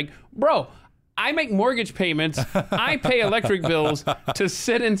I'm just like, bro, I make mortgage payments. I pay electric bills to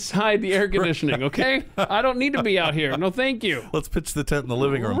sit inside the air conditioning, okay? I don't need to be out here. No, thank you. Let's pitch the tent in the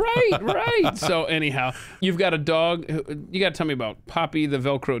living room. Right. So anyhow, you've got a dog. You got to tell me about Poppy the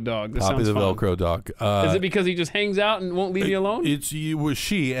Velcro dog. This Poppy sounds the fun. Velcro dog. Is it because he just hangs out and won't leave you alone? It was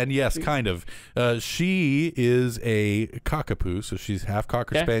she, and yes, kind of. She is a cockapoo, so she's half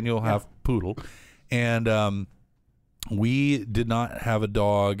Cocker Spaniel, half poodle. And we did not have a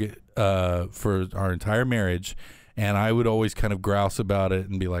dog for our entire marriage, and I would always kind of grouse about it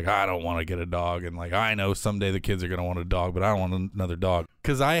and be like, I don't want to get a dog, and like, I know someday the kids are going to want a dog, but I don't want another dog.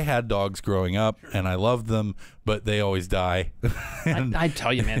 Because I had dogs growing up, and I loved them, but they always die. I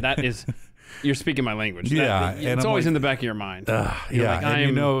tell you, man, that is... You're speaking my language. Yeah. It's always in the back of your mind. Yeah, like, and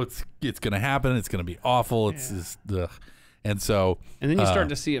you know it's going to happen. It's going to be awful. It's just... And so... And then you start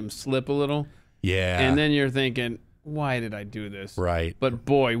to see them slip a little. Yeah. And then you're thinking... Why did I do this? Right. But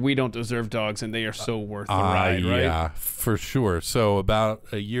boy, we don't deserve dogs, and they are so worth the ride, right? Yeah, for sure. So about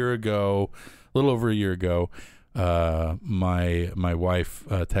a little over a year ago, my wife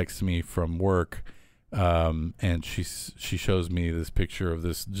texted me from work, and she shows me this picture of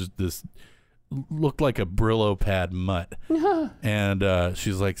this looked like a Brillo pad mutt, and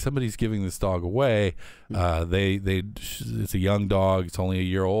she's like, somebody's giving this dog away. It's a young dog. It's only a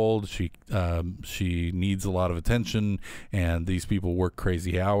year old. She needs a lot of attention, and these people work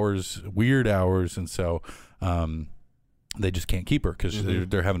crazy hours, weird hours, and so they just can't keep her because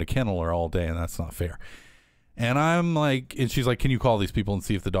they're having to kennel her all day, and that's not fair. And I'm like, and she's like, can you call these people and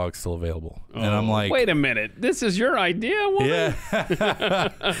see if the dog's still available? And I'm like, wait a minute, this is your idea, woman?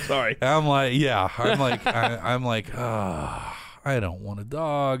 Yeah. Sorry. I'm like, yeah. I'm like, I don't want a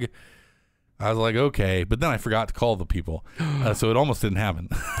dog. I was like, okay, but then I forgot to call the people, so it almost didn't happen.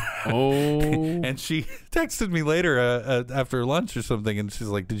 And she texted me later after lunch or something, and she's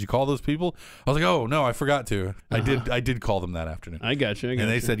like, "Did you call those people?" I was like, "Oh no, I forgot to. I did call them that afternoon." I got you. And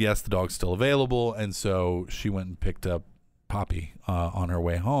they said yes, the dog's still available, and so she went and picked up Poppy on her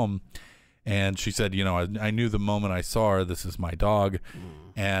way home, and she said, "You know, I knew the moment I saw her, this is my dog,"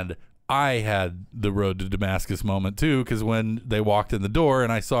 and I had the road to Damascus moment too, because when they walked in the door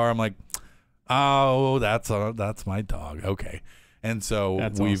and I saw her, I'm like, oh, that's my dog. Okay. And so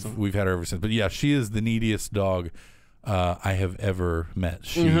we've had her ever since. But yeah, she is the neediest dog I have ever met.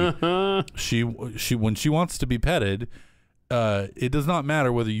 She when she wants to be petted, it does not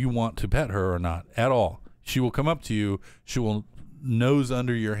matter whether you want to pet her or not at all. She will come up to you. She will nose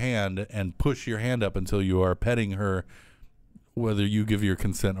under your hand and push your hand up until you are petting her, whether you give your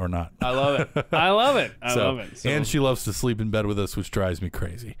consent or not. I love it. I love it. I love it. So. And she loves to sleep in bed with us, which drives me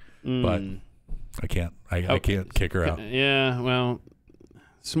crazy. But I can't. I can't kick her out. Yeah, well,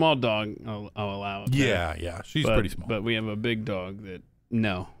 small dog, I'll allow it. Yeah. She's pretty small. But we have a big dog that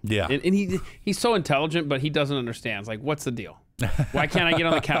no. Yeah. And he's so intelligent, but he doesn't understand. It's like, what's the deal? Why can't I get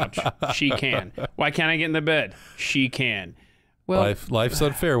on the couch? She can. Why can't I get in the bed? She can. Well, life's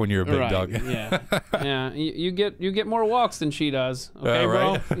unfair when you're a big dog. Yeah. You get more walks than she does. Okay,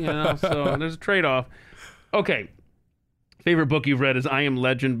 right. bro. You know, so there's a trade-off. Okay. Favorite book you've read is I Am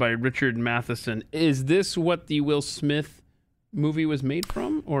Legend by Richard Matheson. Is this what the Will Smith movie was made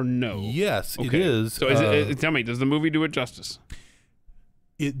from, or no? Yes, okay. it is. So tell me, does the movie do it justice?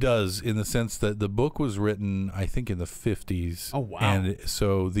 It does, in the sense that the book was written, I think, in the 50s. Oh, wow. And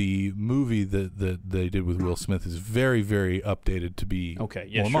so the movie that they did with Will Smith is very, very updated to be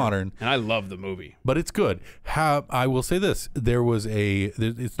more modern. And I love the movie. But it's good. I will say this.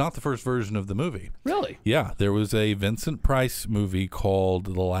 It's not the first version of the movie. Really? Yeah. There was a Vincent Price movie called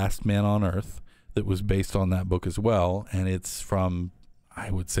The Last Man on Earth that was based on that book as well. And it's from, I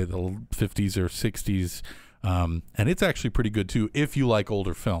would say, the 50s or 60s. And it's actually pretty good too if you like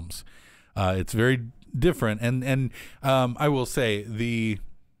older films. It's very different, and I will say the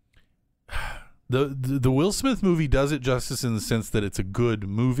Will Smith movie does it justice in the sense that it's a good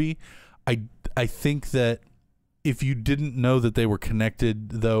movie. I think that if you didn't know that they were connected,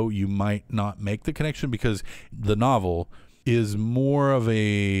 though, you might not make the connection, because the novel is more of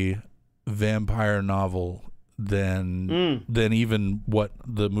a vampire novel than even what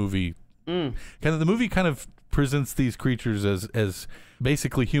the movie. The movie kind of presents these creatures as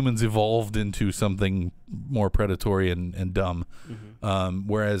basically humans evolved into something more predatory and dumb,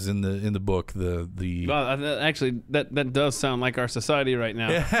 whereas in the book actually that does sound like our society right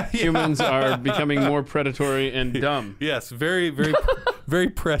now. Humans are becoming more predatory and dumb. Yes, very very very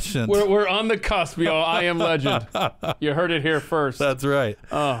prescient. We're on the cusp, y'all. I Am Legend. You heard it here first. That's right.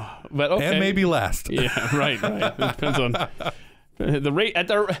 But okay. And maybe last. Yeah, right. It depends The rate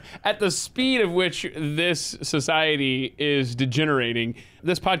at the speed of which this society is degenerating,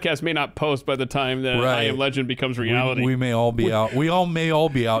 this podcast may not post by the time that I Am Legend becomes reality. We may all be out. We all may all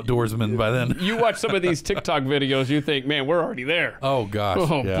be outdoorsmen by then. You watch some of these TikTok videos, you think, man, we're already there. Oh gosh.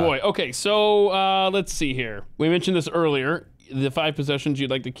 Oh boy. Okay, so let's see here. We mentioned this earlier. The 5 possessions you'd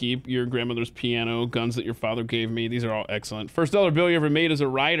like to keep: your grandmother's piano, guns that your father gave me. These are all excellent. First dollar bill you ever made as a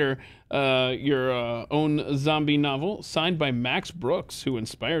writer, your own zombie novel signed by Max Brooks, who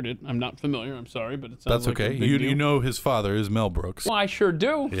inspired it. I'm not familiar. I'm sorry, but it sounds That's like okay. a big deal. You know his father is Mel Brooks. Well, I sure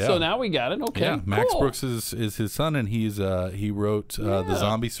do. Yeah. So now we got it. Okay. Yeah, Max cool. Brooks is his son, and he wrote the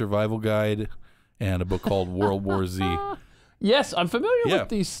Zombie Survival Guide and a book called World War Z. Yes, I'm familiar with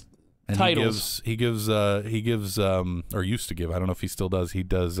these and titles. He gives or used to give, I don't know if he still does. He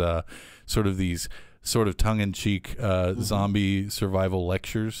does sort of these sort of tongue-in-cheek zombie survival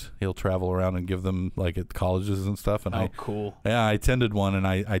lectures. He'll travel around and give them like at colleges and stuff. And cool. Yeah, I attended one, and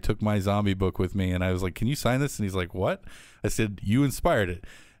I took my zombie book with me, and I was like, "Can you sign this?" And he's like, "What?" I said, "You inspired it."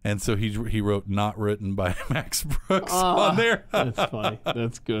 And so he wrote "Not Written by Max Brooks" on there. That's funny.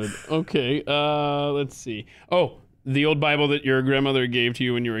 That's good. Okay, let's see. Oh, the old Bible that your grandmother gave to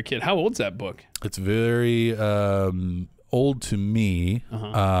you when you were a kid. How old's that book? It's very old to me.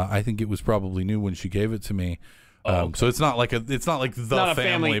 I think it was probably new when she gave it to me. So it's not like the not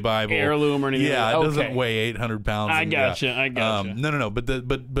family Bible heirloom or anything. Yeah, it doesn't weigh 800 pounds. I gotcha. No.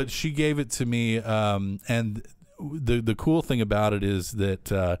 But she gave it to me, and the cool thing about it is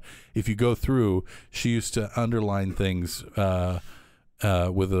that if you go through, she used to underline things with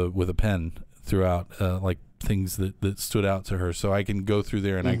a pen throughout, like things that stood out to her. So I can go through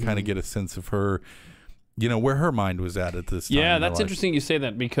there and I kind of get a sense of her, where her mind was at this time. Yeah, that's interesting you say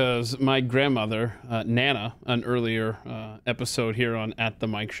that, because my grandmother, Nana, an earlier episode here on At the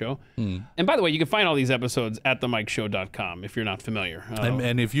Mike Show. And by the way, you can find all these episodes at themikeshow.com if you're not familiar.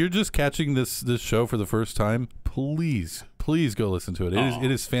 And if you're just catching this show for the first time, please go listen to it. It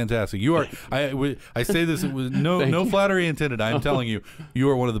is fantastic. You are. I say this with no flattery intended. I'm telling you, you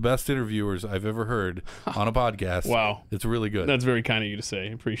are one of the best interviewers I've ever heard on a podcast. Wow, it's really good. That's very kind of you to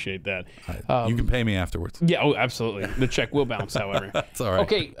say. Appreciate that. You can pay me afterwards. Yeah. Oh, absolutely. The check will bounce, however. That's all right.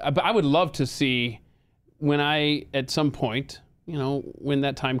 Okay, but I would love to see when at some point, when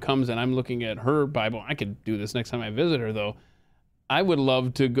that time comes and I'm looking at her Bible. I could do this next time I visit her, though. I would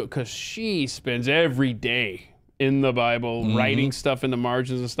love to go, because she spends every day in the Bible, writing stuff in the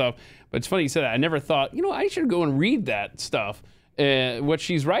margins and stuff. But it's funny you said that. I never thought, I should go and read that stuff, what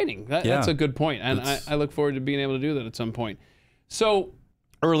she's writing. That's a good point. And I look forward to being able to do that at some point. So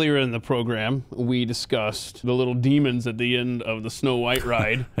earlier in the program, we discussed the little demons at the end of the Snow White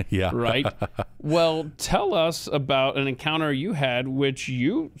ride. Yeah. Right? Well, tell us about an encounter you had, which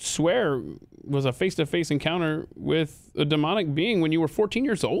you swear was a face-to-face encounter with a demonic being when you were 14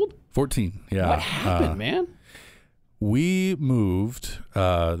 years old? 14, yeah. What happened, man? We moved.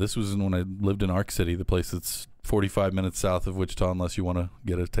 This was when I lived in Ark City, the place that's 45 minutes south of Wichita, unless you want to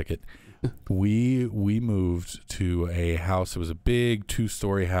get a ticket. We moved to a house. It was a big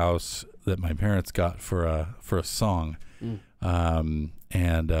 2-story house that my parents got for a song, and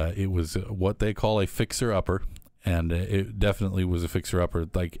it was what they call a fixer-upper. And it definitely was a fixer-upper.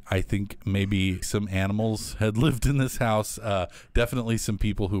 Like, I think maybe some animals had lived in this house. Definitely some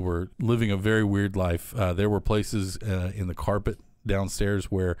people who were living a very weird life. There were places in the carpet downstairs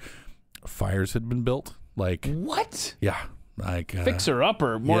where fires had been built. Like, what? Yeah. Like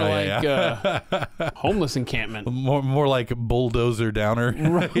fixer-upper, more homeless encampment. More like bulldozer downer.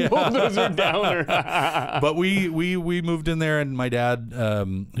 Bulldozer downer. But we moved in there, and my dad,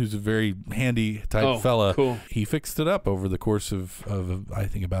 who's a very handy type fella, cool. He fixed it up over the course of I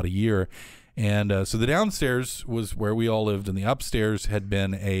think about a year. And so the downstairs was where we all lived, and the upstairs had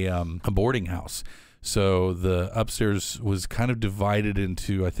been a boarding house. So the upstairs was kind of divided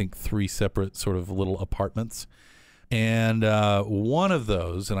into, I think, 3 separate sort of little apartments. And one of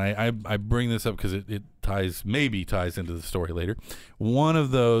those, and I bring this up because it maybe ties into the story later. One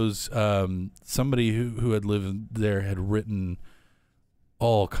of those, somebody who had lived there had written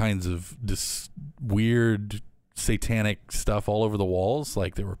all kinds of this weird satanic stuff all over the walls.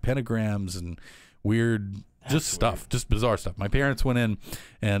 Like there were pentagrams and weird stuff, just bizarre stuff. My parents went in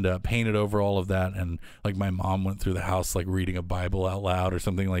and painted over all of that, and like my mom went through the house like reading a Bible out loud or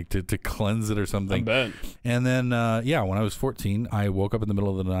something, like to cleanse it or something. I bet. And then when I was 14, I woke up in the middle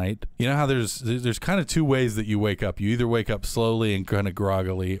of the night. You know how there's kind of 2 ways that you wake up. You either wake up slowly and kind of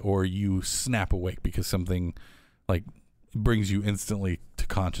groggily, or you snap awake because something like brings you instantly to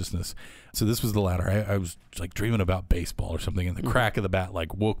consciousness. So this was the latter. I was like dreaming about baseball or something, and the crack of the bat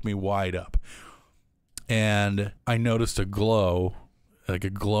like woke me wide up. and I noticed a glow, like a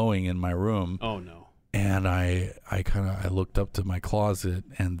glowing in my room. Oh no. And I looked up to my closet,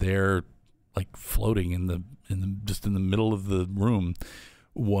 and there, like floating in the just in the middle of the room,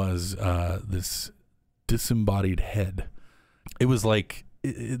 was this disembodied head. It was like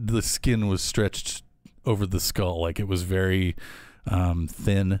the skin was stretched over the skull, like it was very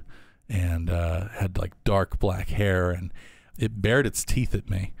thin, and had like dark black hair, and it bared its teeth at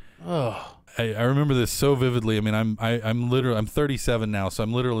me. Oh. I remember this so vividly. I mean, I'm 37 now, so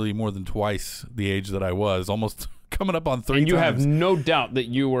I'm literally more than twice the age that I was, almost coming up on 3 And you times. have no doubt that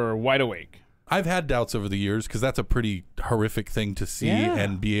you were wide awake. I've had doubts over the years, because that's a pretty horrific thing to see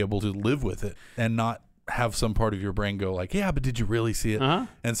and be able to live with it and not have some part of your brain go like, yeah, but did you really see it?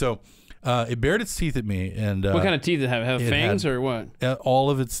 And so it bared its teeth at me. And what kind of teeth did it have? Have fangs or what? All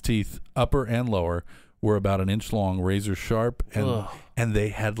of its teeth, upper and lower, were about an inch long, razor sharp, and they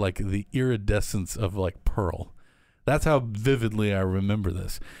had like the iridescence of like pearl. That's how vividly I remember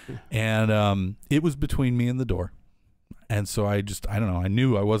this. And it was between me and the door. And so I don't know, I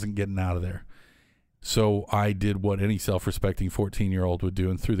knew I wasn't getting out of there. So I did what any self-respecting 14-year-old would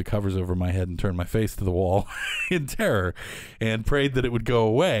do, and threw the covers over my head and turned my face to the wall in terror and prayed that it would go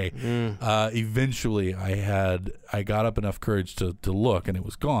away. Eventually I got up enough courage to look, and it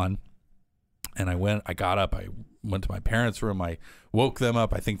was gone. And I got up, I went to my parents' room, I woke them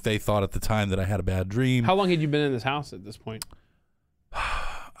up. I think they thought at the time that I had a bad dream. How long had you been in this house at this point?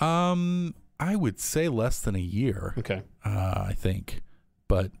 I would say less than a year. Okay. I think.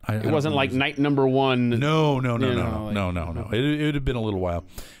 But it wasn't like night number one. No. It would have been a little while.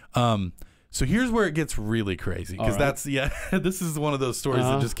 So here's where it gets really crazy, because this is one of those stories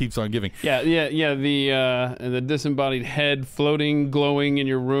that just keeps on giving. Yeah. The disembodied head floating, glowing in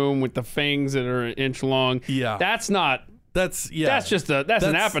your room with the fangs that are an inch long. Yeah. That's an appetizer.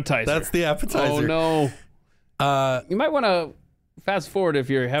 That's the appetizer. Oh no. You might want to fast forward if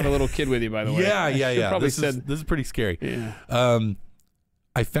you have a little kid with you, by the way. Yeah. Probably this is pretty scary. Yeah.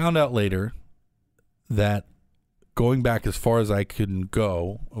 I found out later that, going back as far as I could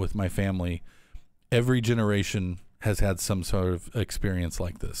go with my family, every generation has had some sort of experience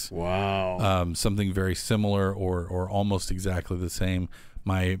like this. Wow. Something very similar or almost exactly the same.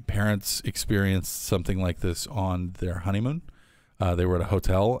 My parents experienced something like this on their honeymoon. They were at a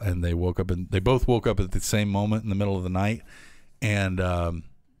hotel, and they both woke up at the same moment in the middle of the night, and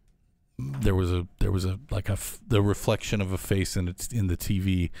there was the reflection of a face in the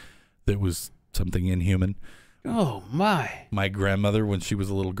TV that was something inhuman. Oh my. My grandmother, when she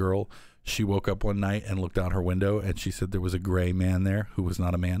was a little girl, she woke up one night and looked out her window, and she said there was a gray man there who was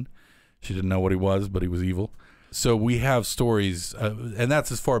not a man. She didn't know what he was, but he was evil. So we have stories, and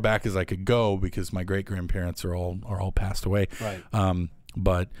that's as far back as I could go, because my great grandparents are all passed away. Right.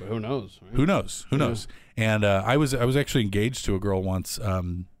 But who knows? Right? Who knows? And I was actually engaged to a girl once.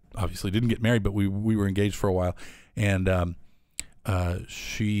 Obviously didn't get married, but we were engaged for a while, and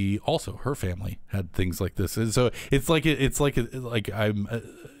she also, her family had things like this, and so it's like I'm.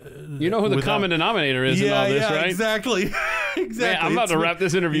 You know who the common denominator is in all this, right? Exactly. Man, I'm about to wrap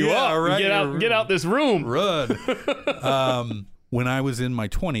this interview up. Right. Get out this room. Run. When I was in my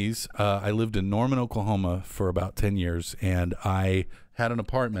 20s, I lived in Norman, Oklahoma for about 10 years, and I had an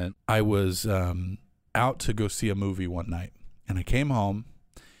apartment. I was out to go see a movie one night, and I came home,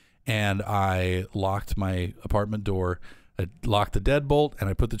 and I locked my apartment door. I locked the deadbolt, and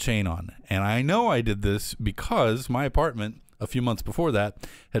I put the chain on. And I know I did this because my apartment, a few months before that,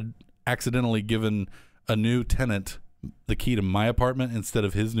 had accidentally given a new tenant the key to my apartment instead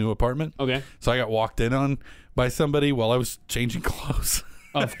of his new apartment. Okay. So I got walked in on by somebody while I was changing clothes.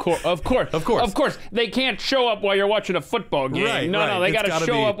 Of course. They can't show up while you're watching a football game. Right, no, they got to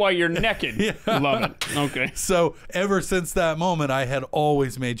show up while you're naked. Yeah. Love it. Okay. So ever since that moment, I had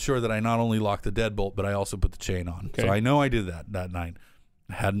always made sure that I not only locked the deadbolt, but I also put the chain on. Okay. So I know I did that night.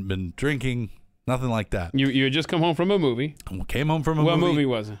 I hadn't been drinking, nothing like that. You had just come home from a movie. Came home from a movie. What movie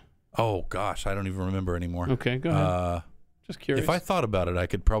was it? Oh, gosh, I don't even remember anymore. Okay, go ahead. Just curious. If I thought about it, I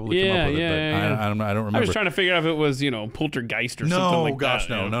could probably come up with it, but I don't remember. I was trying to figure out if it was, Poltergeist or something like that.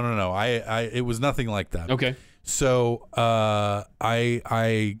 No. It was nothing like that. Okay. So I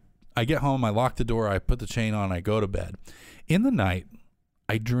get home, I lock the door, I put the chain on, I go to bed. In the night,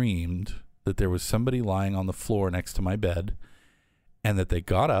 I dreamed that there was somebody lying on the floor next to my bed, and that they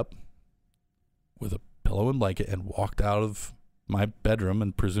got up with a pillow and blanket and walked out of my bedroom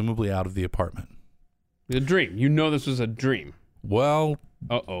and presumably out of the apartment. A dream. You know this was a dream. Well,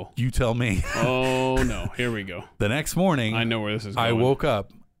 you tell me. Oh, no. Here we go. The next morning, I know where this is going. I woke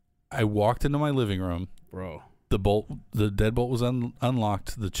up. I walked into my living room. Bro. The deadbolt was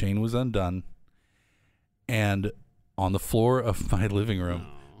unlocked. The chain was undone. and on the floor of my living room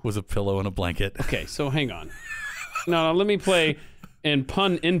was a pillow and a blanket. Okay, so hang on. No, let me play, and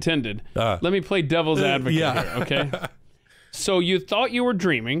pun intended, let me play devil's advocate here, okay? So you thought you were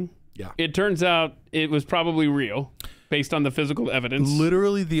dreaming. Yeah. It turns out it was probably real based on the physical evidence.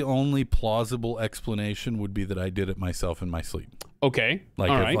 Literally the only plausible explanation would be that I did it myself in my sleep. Okay.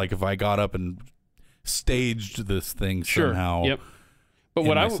 Like if I got up and staged this thing somehow. Yep. But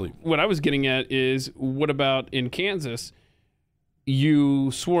what I was getting at is, what about in Kansas?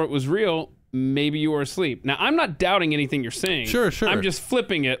 You swore it was real. Maybe you were asleep. Now, I'm not doubting anything you're saying. Sure. I'm just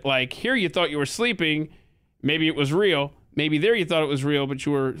flipping it. Like, here you thought you were sleeping. Maybe it was real. Maybe there you thought it was real, but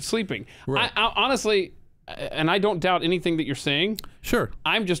you were sleeping. Right. I honestly, and I don't doubt anything that you're saying. Sure.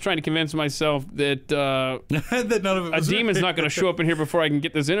 I'm just trying to convince myself that, that none of it was a demon's not going to show up in here before I can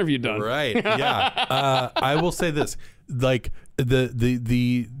get this interview done. Right. Yeah. I will say this: like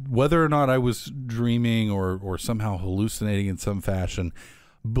the whether or not I was dreaming or somehow hallucinating in some fashion.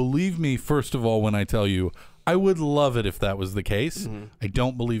 Believe me, first of all, when I tell you, I would love it if that was the case. Mm-hmm. I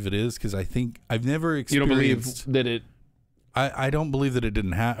don't believe it is, because I think I've never experienced. You don't believe that it. I don't believe that it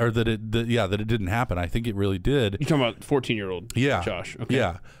didn't happen, or that it didn't happen. I think it really did. You're talking about 14-year-old Josh. Okay.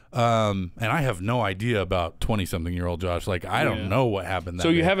 Yeah. And I have no idea about 20-something-year-old Josh. Like, I don't know what happened that So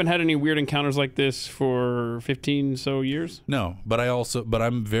you day. haven't had any weird encounters like this for 15 so years? No, but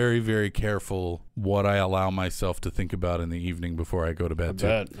I'm very, very careful what I allow myself to think about in the evening before I go to bed.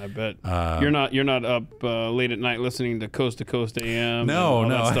 I bet. You're not up late at night listening to Coast AM. No.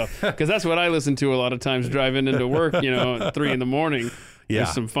 That stuff. Because that's what I listen to a lot of times driving into work, at 3 a.m. Yeah.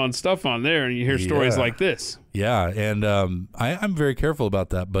 There's some fun stuff on there, and you hear stories like this. Yeah, and I'm very careful about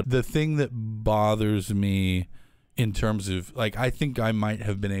that. But the thing that bothers me in terms of, like, I think I might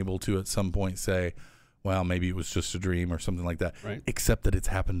have been able to at some point say, well, maybe it was just a dream or something like that. Right. Except that it's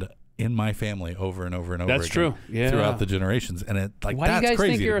happened in my family over and over and over That's again. True. Yeah. Throughout the generations. And it Why that's do you guys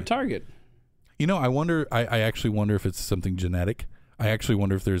crazy think you're a target? I wonder, I actually wonder if it's something genetic. I actually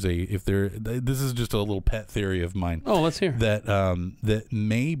wonder if this is just a little pet theory of mine. Oh, let's hear. That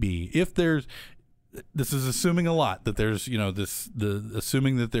maybe if there's, this is assuming a lot, that there's,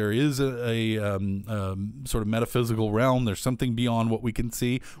 assuming that there is a sort of metaphysical realm, there's something beyond what we can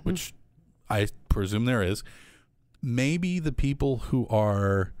see, which I presume there is. Maybe the people who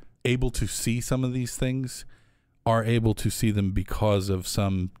are able to see some of these things are able to see them because of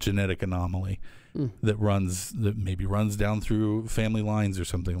some genetic anomaly that maybe runs down through family lines or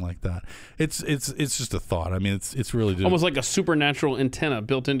something like that. It's just a thought. I mean, it's really almost like a supernatural antenna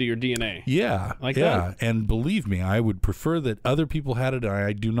built into your DNA. Yeah, that. And believe me, I would prefer that other people had it.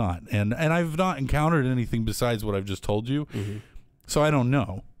 I do not, and I've not encountered anything besides what I've just told you, so I don't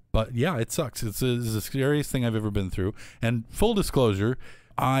know. But yeah, it sucks. It's the scariest thing I've ever been through. And full disclosure,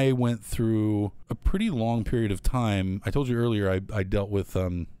 I went through a pretty long period of time. I told you earlier I dealt with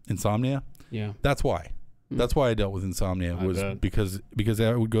insomnia. Yeah. That's why. That's why I dealt with insomnia, because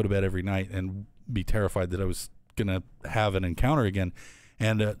I would go to bed every night and be terrified that I was going to have an encounter again.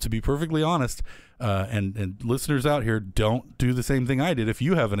 And to be perfectly honest, and listeners out here, don't do the same thing I did if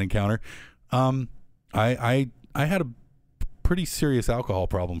you have an encounter. I had a pretty serious alcohol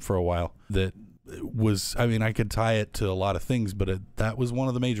problem for a while that was, I mean, I could tie it to a lot of things, but that was one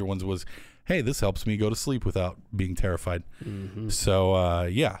of the major ones was, hey, this helps me go to sleep without being terrified. So,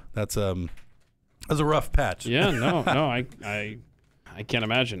 yeah, that's a rough patch. Yeah, no, I can't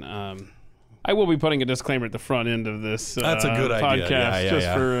imagine. I will be putting a disclaimer at the front end of this that's a good podcast.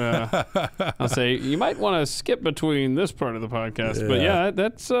 idea. For I'll say you might want to skip between this part of the podcast, but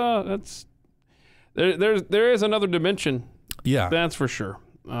that's there is another dimension. Yeah, that's for sure.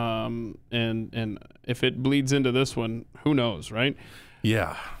 And if it bleeds into this one, who knows, right?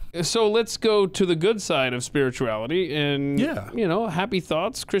 Yeah. So let's go to the good side of spirituality and, happy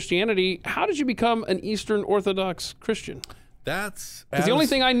thoughts, Christianity. How did you become an Eastern Orthodox Christian? That's because the only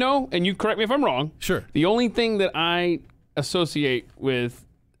thing I know, and you correct me if I'm wrong. Sure. The only thing that I associate with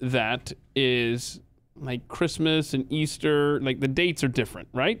that is like Christmas and Easter, like the dates are different,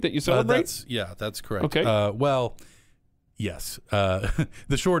 right? That you celebrate? That's correct. Okay. Well, yes.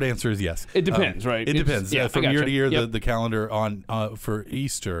 The short answer is yes. It depends, right? It depends. From year to year, the calendar for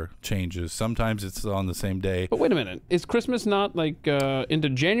Easter changes. Sometimes it's on the same day. But wait a minute. Is Christmas not like into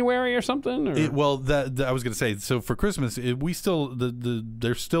January or something? Or? That I was going to say. So for Christmas, there's still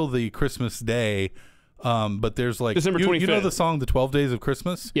the Christmas day. But there's like December 25th. You know the song "The 12 Days of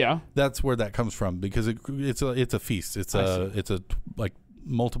Christmas"? Yeah, that's where that comes from because it's a feast. It's a like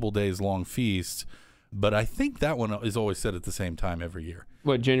multiple days long feast. But I think that one is always set at the same time every year.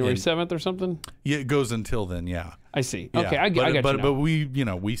 What, January 7th or something? Yeah, it goes until then. Yeah, I see. Yeah. Okay, I got you. But we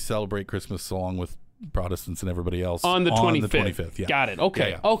we celebrate Christmas along with Protestants and everybody else on the 25th. 25th, yeah. Got it.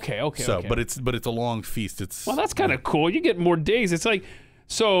 Okay. Yeah, yeah. Okay. So, but it's a long feast. Well, that's kind of cool. You get more days. It's like,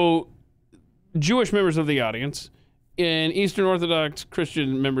 so Jewish members of the audience and Eastern Orthodox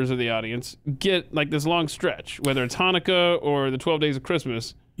Christian members of the audience get like this long stretch, whether it's Hanukkah or the 12 days of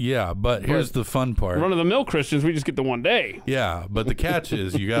Christmas. Yeah, but here's the fun part. Run-of-the-mill Christians, we just get the one day. Yeah, but the catch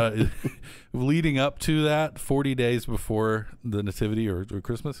is you got leading up to that 40 days before the Nativity or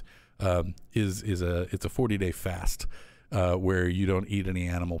Christmas it's a 40-day fast where you don't eat any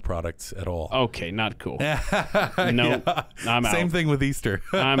animal products at all. Okay, not cool. No, Yeah. I'm out. Same thing with Easter.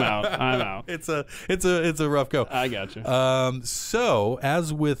 I'm out. It's a rough go. I got you. So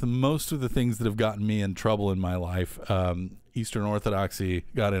as with most of the things that have gotten me in trouble in my life, Eastern Orthodoxy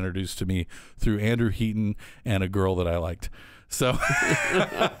got introduced to me through Andrew Heaton and a girl that I liked. So,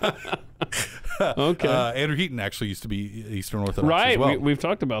 okay. Andrew Heaton actually used to be Eastern Orthodox right. as well. We've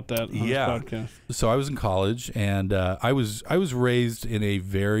talked about that on this podcast. So I was in college, and I was raised in a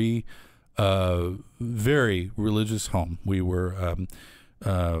very religious home. We were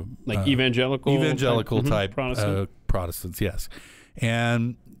like evangelical type Protestants, yes.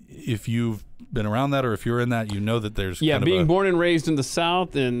 And if you've been around that, or if you're in that, you know that there's being born and raised in the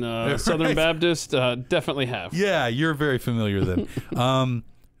South and Southern Baptist, definitely have. Yeah, you're very familiar then.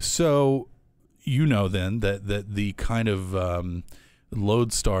 So you know then that the kind of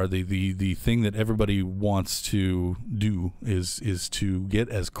lodestar, the thing that everybody wants to do is to get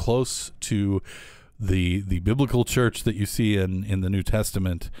as close to the biblical church that you see in the New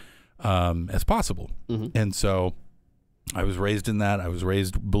Testament as possible. Mm-hmm. And so I was raised in that. I was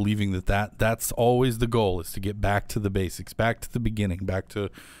raised believing that's always the goal, is to get back to the basics, back to the beginning, back to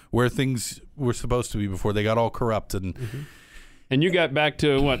where things were supposed to be before they got all corrupt. And you got back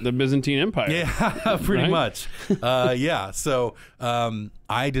to what, the Byzantine Empire? Yeah, pretty much. Yeah. So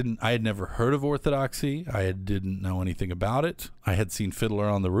I had never heard of Orthodoxy. I didn't know anything about it. I had seen Fiddler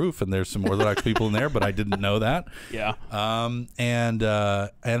on the Roof, and there's some Orthodox people in there, but I didn't know that. Yeah. And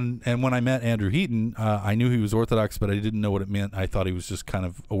when I met Andrew Heaton, I knew he was Orthodox, but I didn't know what it meant. I thought he was just kind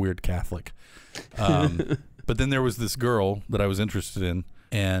of a weird Catholic. But then there was this girl that I was interested in,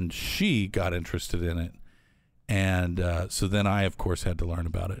 and she got interested in it. And so then I, of course, had to learn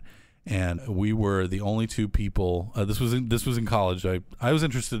about it. And we were the only two people. This was in college. I was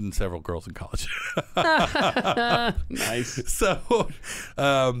interested in several girls in college. Nice. So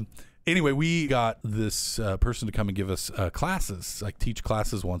anyway, we got this person to come and give us classes, like teach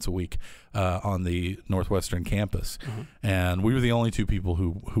classes once a week on the Northwestern campus. Mm-hmm. And we were the only two people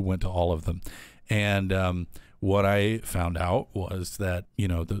who went to all of them. And what I found out was that,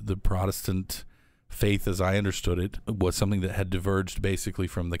 the Protestant faith, as I understood it, was something that had diverged basically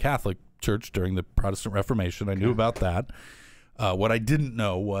from the Catholic Church during the Protestant Reformation. I knew about that. What I didn't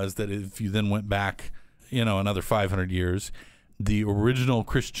know was that if you then went back, another 500 years, the original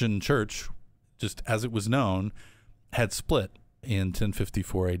Christian church, just as it was known, had split in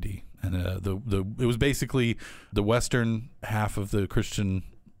 1054 AD. And it was basically the western half of the Christian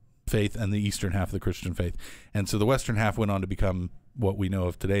faith and the eastern half of the Christian faith. And so the western half went on to become what we know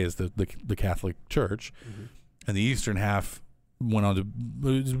of today as the Catholic Church, mm-hmm. and the eastern half went on to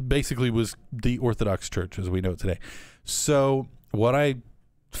basically was the Orthodox Church as we know it today. So what I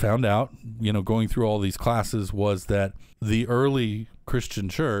found out, going through all these classes, was that the early Christian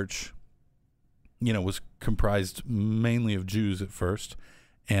church, was comprised mainly of Jews at first,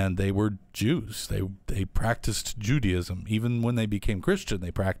 and they were Jews. They practiced Judaism. Even when they became Christian,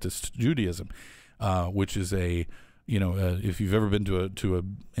 they practiced Judaism, which is if you've ever been to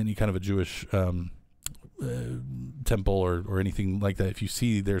any kind of a Jewish temple or anything like that, if you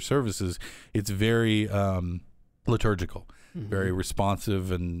see their services, it's very liturgical, mm-hmm. very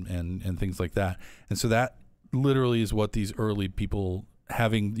responsive and things like that. And so that literally is what these early people,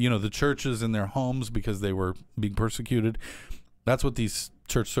 having the churches in their homes because they were being persecuted, that's what these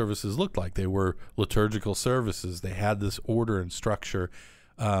church services looked like. They were liturgical services. They had this order and structure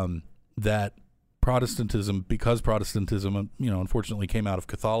that Protestantism, because Protestantism, unfortunately came out of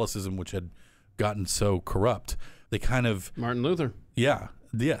Catholicism, which had gotten so corrupt, they kind of... Martin Luther. Yeah,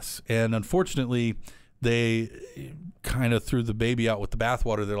 yes. And unfortunately, they kind of threw the baby out with the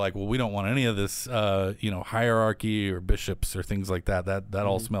bathwater. They're like, well, we don't want any of this, hierarchy or bishops or things like that. That mm-hmm.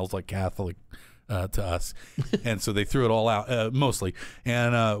 all smells like Catholic to us. And so they threw it all out, mostly,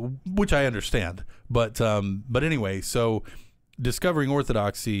 and which I understand. But anyway, so discovering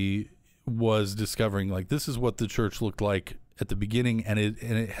Orthodoxy was discovering, like, this is what the church looked like at the beginning, and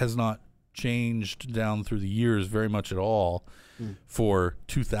it has not changed down through the years very much at all. For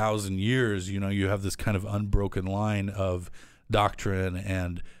 2,000 years, you have this kind of unbroken line of doctrine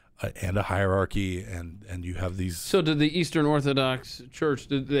and and a hierarchy, and you have these. So did the Eastern Orthodox Church,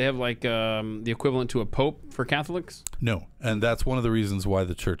 did they have like the equivalent to a pope for Catholics? No, and that's one of the reasons why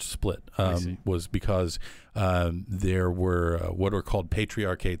the church split, was because there were what are called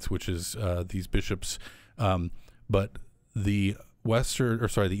patriarchates, which is these bishops, but the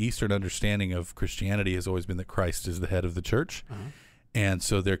Eastern understanding of Christianity has always been that Christ is the head of the church, and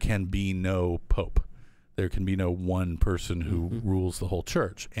so there can be no pope. There can be no one person who rules the whole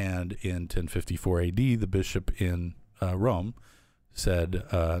church. And in 1054 AD, the bishop in Rome said,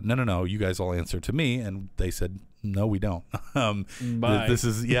 no, you guys all answer to me. And they said, no, we don't. This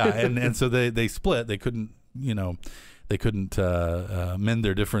is, and so they split. They couldn't, mend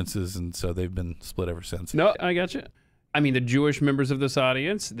their differences, and so they've been split ever since. No, I got you. I mean, the Jewish members of this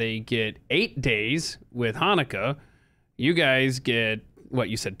audience, they get 8 days with Hanukkah. You guys get, what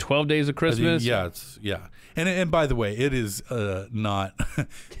you said, 12 days of Christmas? Yeah. And by the way, it is not,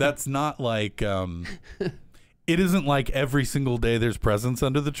 that's not like, it isn't like every single day there's presents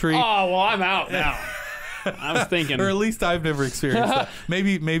under the tree. Oh, well, I'm out now. I was thinking. Or at least I've never experienced that.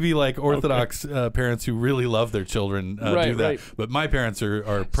 Maybe like Orthodox parents who really love their children do that. Right. But my parents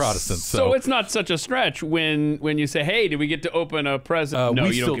are Protestants. So it's not such a stretch when you say, hey, did we get to open a present? No, we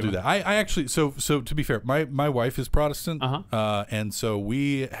you still don't do that. I actually, so to be fair, my wife is Protestant. And so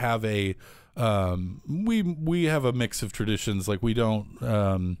we have a, we have a mix of traditions. Like we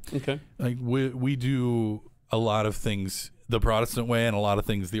don't, like we do a lot of things the Protestant way and a lot of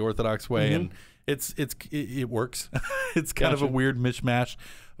things the Orthodox way. And it works. It's kind of a weird mishmash,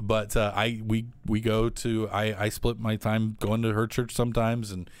 but we go to I split my time going to her church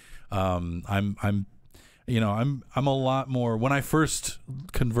sometimes, and I'm a lot more. When I first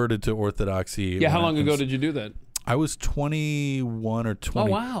converted to Orthodoxy, how long ago did you do that? I was 21 or 20.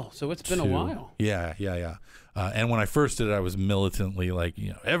 Oh wow! So it's been a while. Yeah. And when I first did it, I was militantly like,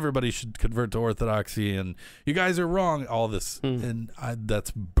 everybody should convert to Orthodoxy, and you guys are wrong. All this, and that's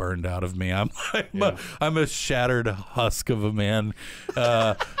burned out of me. I'm a shattered husk of a man,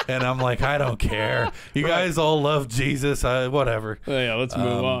 and I'm like, I don't care. You guys all love Jesus, whatever. Yeah, let's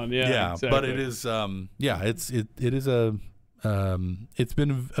move on. Yeah, exactly. But it is, it is a. It's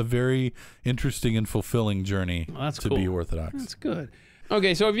been a very interesting and fulfilling journey to be Orthodox. That's good.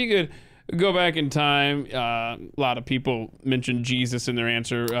 Okay, so if you could go back in time, a lot of people mentioned Jesus in their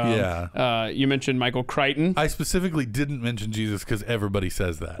answer. You mentioned Michael Crichton. I specifically didn't mention Jesus because everybody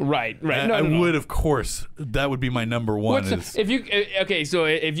says that. Right. I would, of course. That would be my number one. So if you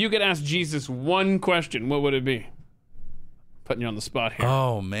could ask Jesus one question, what would it be? Putting you on the spot here.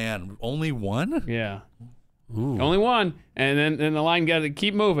 Oh man, only one? Yeah. Ooh. Only one, and then the line got to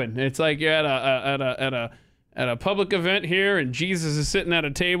keep moving. It's like you're at a public event here, and Jesus is sitting at a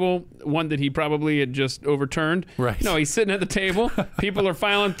table, one that he probably had just overturned. Right. No, he's sitting at the table. People are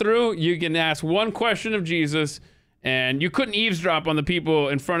filing through. You can ask one question of Jesus, and you couldn't eavesdrop on the people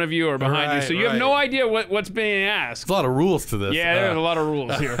in front of you or behind you, so you have no idea what's being asked. There's a lot of rules to this. Yeah, there's a lot of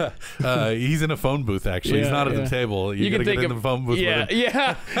rules here. He's in a phone booth, actually. He's not at the table. You got to get in the phone booth with him.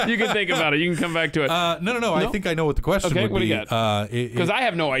 Yeah, you can think about it. You can come back to it. No. I think I know what the question would be. Okay, what do you got? Because I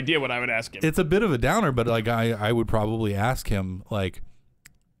have no idea what I would ask him. It's a bit of a downer, but like I would probably ask him, like,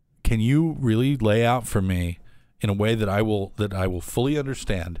 can you really lay out for me in a way that I will fully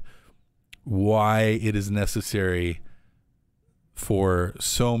understand why it is necessary for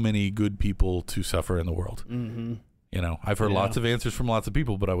so many good people to suffer in the world? I've heard lots of answers from lots of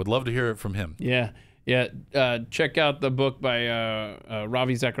people, but I would love to hear it from him. Check out the book by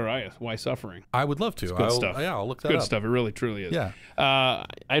Ravi Zacharias, Why Suffering. I would love to. It's good stuff. I'll look that up. Good stuff. It really, truly is. Yeah.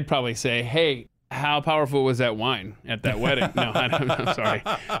 I'd probably say, hey, how powerful was that wine at that wedding? No, I'm sorry.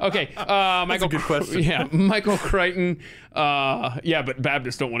 Okay. That's a good question. Yeah, Michael Crichton. But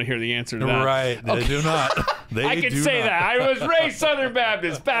Baptists don't want to hear the answer to that. Right. They do not. I can say that. I was raised Southern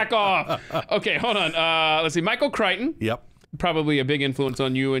Baptist. Back off. Okay, hold on. Let's see. Michael Crichton. Yep. Probably a big influence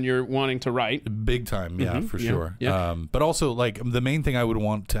on you and your wanting to write. Big time, for sure. Yeah. But also, like, the main thing I would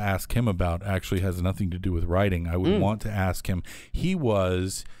want to ask him about actually has nothing to do with writing. I would want to ask him. He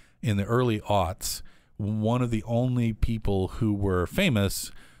was, in the early aughts, one of the only people who were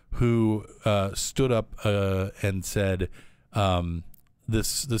famous who stood up and said,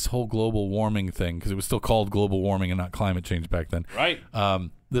 this whole global warming thing, because it was still called global warming and not climate change back then. Right.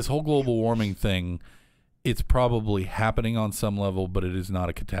 This whole global warming thing, it's probably happening on some level, but it is not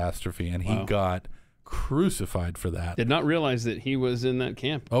a catastrophe. And he got crucified for that. Did not realize that he was in that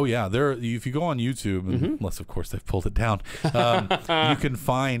camp. Oh yeah, if you go on YouTube, unless of course they've pulled it down, you can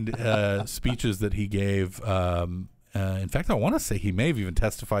find speeches that he gave, In fact, I want to say he may have even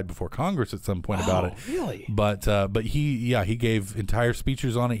testified before Congress at some point about it. Really? But he gave entire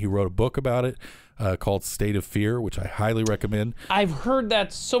speeches on it. He wrote a book about it called State of Fear, which I highly recommend. I've heard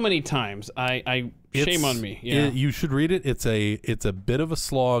that so many times. Shame on me. Yeah. You should read it. It's a bit of a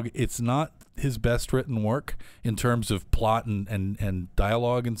slog. It's not his best written work in terms of plot and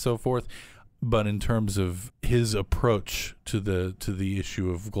dialogue and so forth, but in terms of his approach to the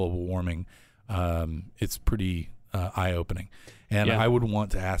issue of global warming, it's pretty eye-opening. And I would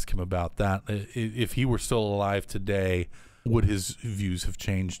want to ask him about that. If he were still alive today, would his views have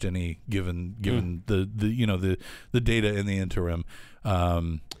changed any given the data in the interim?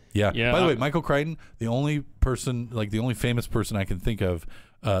 Yeah. By the way, Michael Crichton, the only famous person I can think of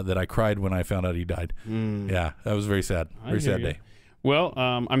that I cried when I found out he died. Yeah, that was very sad. Very sad day. Well,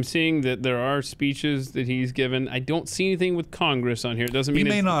 I'm seeing that there are speeches that he's given. I don't see anything with Congress on here. It doesn't mean he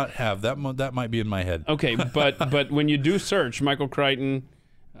may not have. That might be in my head. Okay, but when you do search Michael Crichton,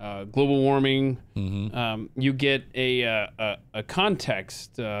 global warming, you get a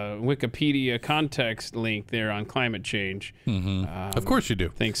context, Wikipedia context link there on climate change. Of course you do.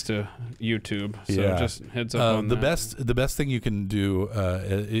 Thanks to YouTube. So just heads up on that. The best thing you can do,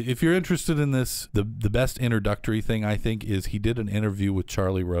 if you're interested in this, the best introductory thing, I think, is he did an interview with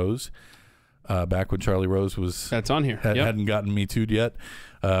Charlie Rose back when Charlie Rose was... That's on here. Hadn't gotten Me Too'd yet,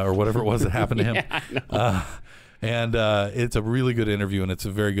 or whatever it was that happened to him. I know. And it's a really good interview, and it's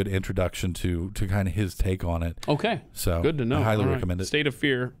a very good introduction to kind of his take on it. Okay. So good to know. I highly recommend it. State of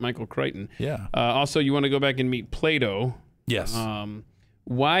Fear, Michael Crichton. Yeah. Also, you want to go back and meet Plato. Yes.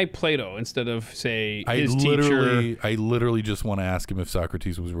 Why Plato instead of, say, his teacher? I literally just want to ask him if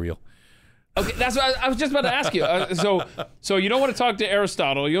Socrates was real. Okay, that's what I was just about to ask you. So you don't want to talk to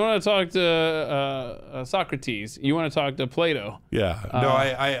Aristotle. You don't want to talk to Socrates. You want to talk to Plato. Yeah. No,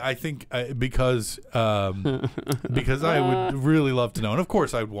 I think because I would really love to know, and of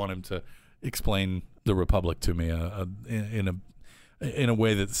course I would want him to explain the Republic to me in a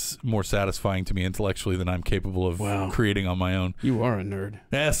way that's more satisfying to me intellectually than I'm capable of creating on my own. You are a nerd.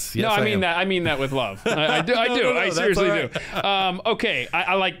 Yes. No, I mean that with love. I do. I seriously do. Okay,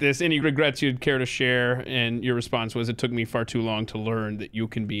 I like this. Any regrets you'd care to share? And your response was, "It took me far too long to learn that you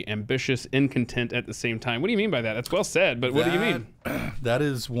can be ambitious and content at the same time." What do you mean by that? That's well said, but what do you mean? That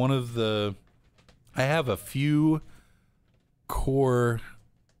is one of the... I have a few core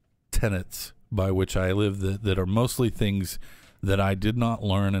tenets by which I live that are mostly things that I did not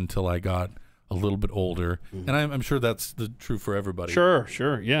learn until I got a little bit older. And I'm sure that's true for everybody. Sure.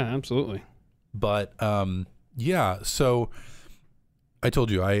 Yeah, absolutely. But, so I told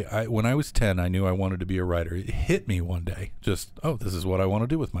you, I when I was 10, I knew I wanted to be a writer. It hit me one day, just, this is what I want to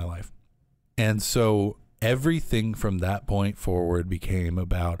do with my life. And so everything from that point forward became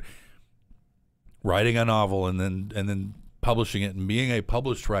about writing a novel and then publishing it and being a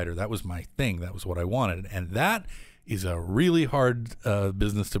published writer. That was my thing. That was what I wanted. And that is a really hard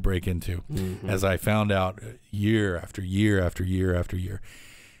business to break into, as I found out year after year after year after year.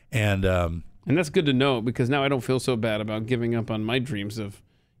 And that's good to know, because now I don't feel so bad about giving up on my dreams of,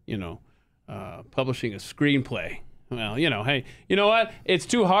 publishing a screenplay. Well, hey, you know what? It's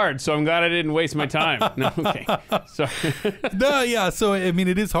too hard, so I'm glad I didn't waste my time. No, okay. Sorry. No, yeah. So, I mean,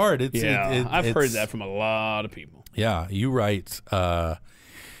 it is hard. I've heard that from a lot of people. Yeah, you write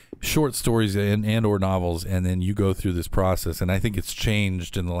short stories and or novels, and then you go through this process, and I think it's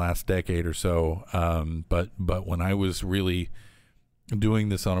changed in the last decade or so. But when I was really doing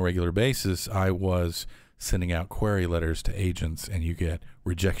this on a regular basis, I was sending out query letters to agents, and you get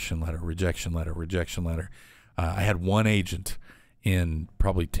rejection letter, rejection letter, rejection letter. I had one agent in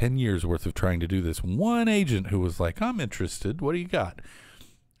probably 10 years worth of trying to do this. One agent who was like, "I'm interested. What do you got?"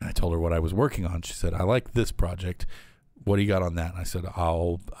 And I told her what I was working on. She said, "I like this project. What do you got on that?" And I said,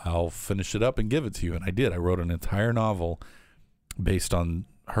 I'll finish it up and give it to you. And I did. I wrote an entire novel based on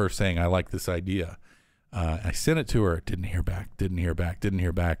her saying, "I like this idea." I sent it to her. Didn't hear back.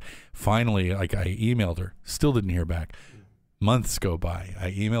 Finally, I emailed her. Still didn't hear back. Months go by.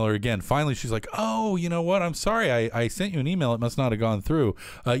 I email her again. Finally, she's like, "Oh, you know what? I'm sorry. I sent you an email. It must not have gone through."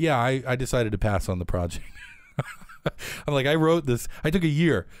 I decided to pass on the project. I'm like, I wrote this. I took a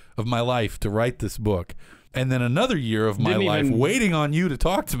year of my life to write this book. And then another year of my life waiting on you to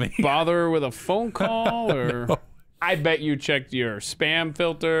talk to me. Bother with a phone call? Or no. I bet you checked your spam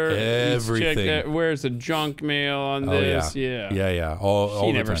filter. Everything. Where's the junk mail on this? Yeah. Yeah.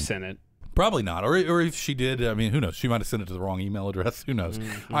 She never sent it. Probably not. Or if she did, I mean, who knows? She might have sent it to the wrong email address. Who knows?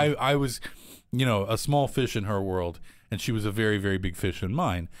 I was, a small fish in her world, and she was a very, very big fish in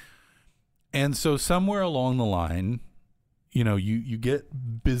mine. And so somewhere along the line, you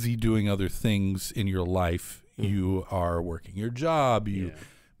get busy doing other things in your life. You are working your job. You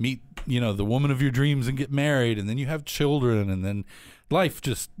meet, the woman of your dreams and get married, and then you have children, and then life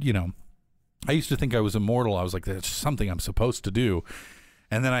just, I used to think I was immortal. I was like, that's something I'm supposed to do.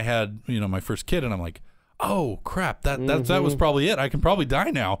 And then I had, my first kid, and I'm like, oh crap, that was probably it. I can probably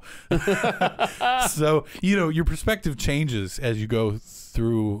die now. So, your perspective changes as you go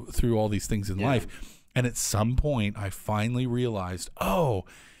through all these things in life. And at some point I finally realized, oh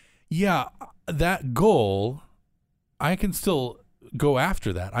yeah, that goal, I can still go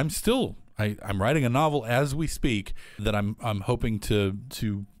after that. I'm writing a novel as we speak that I'm hoping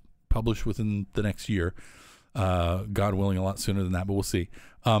to publish within the next year. God willing, a lot sooner than that, but we'll see.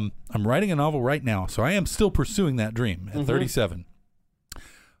 I'm writing a novel right now, so I am still pursuing that dream at 37.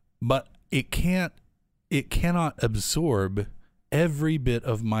 But it cannot absorb every bit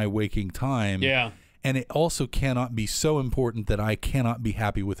of my waking time. Yeah. And it also cannot be so important that I cannot be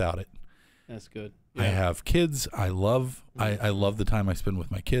happy without it. That's good. I have kids. I love the time I spend with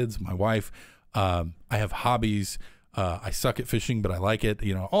my kids, my wife. I have hobbies. I suck at fishing, but I like it.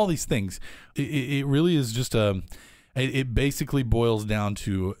 All these things. It really is just it basically boils down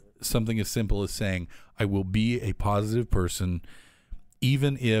to something as simple as saying, I will be a positive person,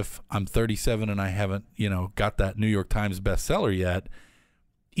 even if I'm 37 and I haven't, got that New York Times bestseller yet.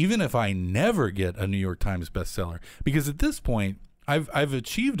 Even if I never get a New York Times bestseller, because at this point I've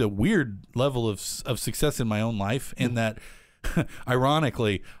achieved a weird level of success in my own life in that,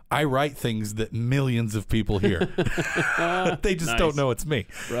 ironically, I write things that millions of people hear. They just don't know it's me.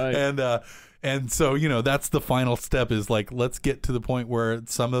 Right. And so, that's the final step is like, let's get to the point where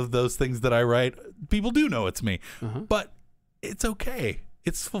some of those things that I write, people do know it's me. But it's okay.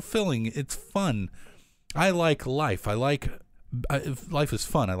 It's fulfilling. It's fun. I like life. Life is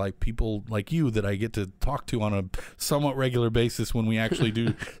fun. I like people like you that I get to talk to on a somewhat regular basis when we actually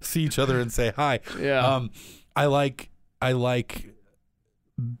do see each other and say hi. Yeah. I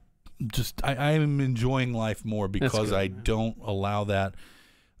am enjoying life more because I don't allow that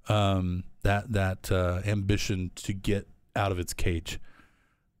ambition to get out of its cage.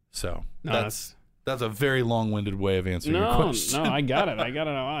 So that's a very long-winded way of answering your question. No, I got it. Hang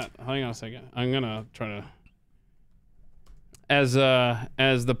on a second. I'm gonna try to. As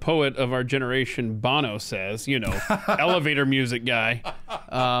the poet of our generation, Bono says, elevator music guy,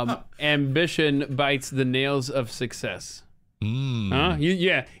 ambition bites the nails of success. Huh?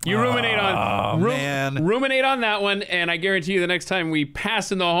 You ruminate ruminate on that one, and I guarantee you the next time we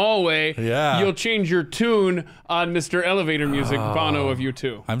pass in the hallway, you'll change your tune on Mr. Elevator Music, Bono of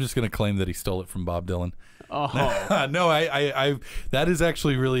U2. I'm just going to claim that he stole it from Bob Dylan. Oh. No, I that is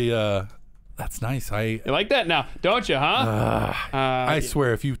actually really... That's nice. You like that now, don't you, huh? I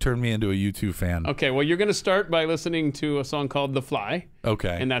swear, if you turn me into a U2 fan. Okay, well, you're going to start by listening to a song called The Fly.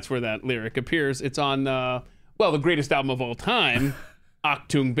 Okay. And that's where that lyric appears. It's on, the greatest album of all time,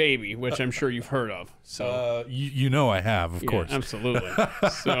 Achtung Baby, which I'm sure you've heard of. So I have, of course. Absolutely.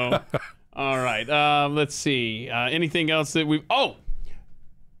 So, all right. Let's see. Anything else that we've... Oh!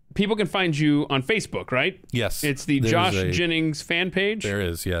 People can find you on Facebook, right? Yes. It's the Josh Jennings fan page? There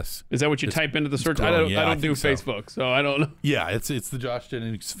is, yes. Is that what you type into the search? I don't do Facebook, so I don't know. Yeah, it's the Josh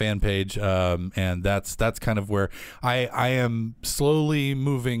Jennings fan page, and that's kind of where I am slowly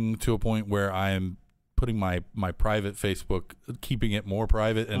moving to a point where I am putting my private Facebook, keeping it more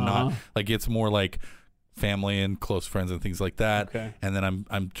private and not like it's more like family and close friends and things like that. Okay. And then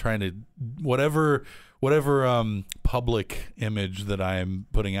I'm trying to whatever public image that I'm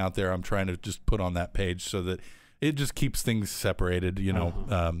putting out there, I'm trying to just put on that page so that it just keeps things separated,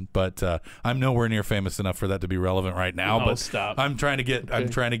 But I'm nowhere near famous enough for that to be relevant right now. But stop. I'm trying to get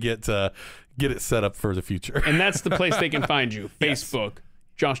get it set up for the future. And that's the place they can find you. Facebook. Yes.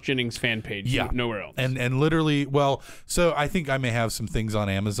 Josh Jennings fan page. Yeah. Nowhere else. And literally, so I think I may have some things on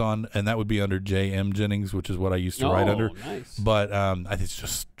Amazon, and that would be under J.M. Jennings, which is what I used to write under. Nice. But I think it's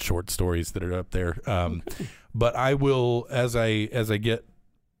just short stories that are up there. But I will, as I get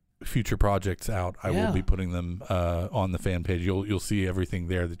future projects out, I will be putting them on the fan page. You'll see everything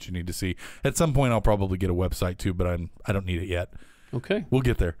there that you need to see. At some point, I'll probably get a website too, but I don't need it yet. Okay. We'll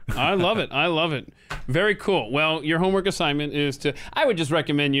get there. I love it. Very cool. Well, your homework assignment is I would just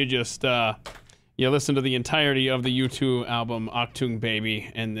recommend you just listen to the entirety of the U2 album, Achtung Baby,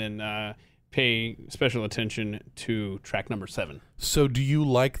 and then pay special attention to track number 7. So do you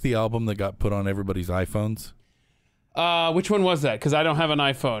like the album that got put on everybody's iPhones? Which one was that? Because I don't have an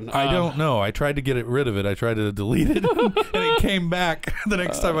iPhone. I don't know. I tried to get rid of it. I tried to delete it, and it came back the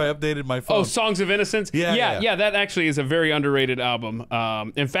next time I updated my phone. Oh, Songs of Innocence? Yeah. That actually is a very underrated album.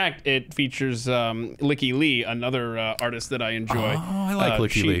 In fact, it features Licky Lee, another artist that I enjoy. Oh, I like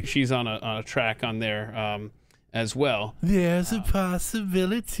Licky Lee. She's on a track on there as well. There's a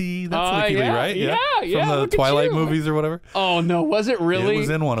possibility. That's Licky Lee, right? Yeah. From the Twilight movies or whatever. Oh, no. Was it really? It was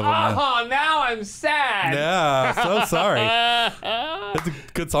in one of them. Oh, now I'm sad. Yeah, so sorry. It's a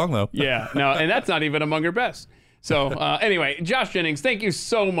good song, though. Yeah, no, and that's not even among her best. So anyway, Josh Jennings, thank you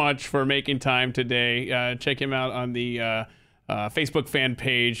so much for making time today. Check him out on the Facebook fan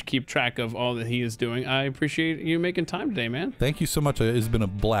page. Keep track of all that he is doing. I appreciate you making time today, man. Thank you so much. It's been a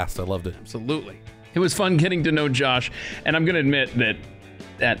blast. I loved it. Absolutely. It was fun getting to know Josh, and I'm going to admit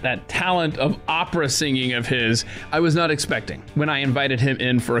that talent of opera singing of his, I was not expecting when I invited him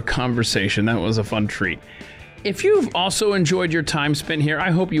in for a conversation. That was a fun treat. If you've also enjoyed your time spent here,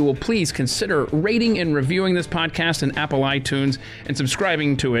 I hope you will please consider rating and reviewing this podcast in Apple iTunes and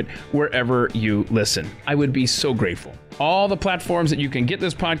subscribing to it wherever you listen. I would be so grateful. All the platforms that you can get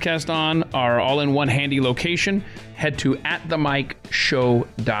this podcast on are all in one handy location. Head to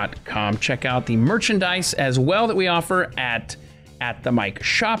atthemikeshow.com. Check out the merchandise as well that we offer at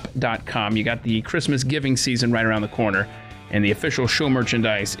atthemikeshop.com. You got the Christmas giving season right around the corner, and the official show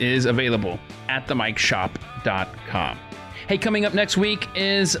merchandise is available at atthemikeshop.com. Hey, coming up next week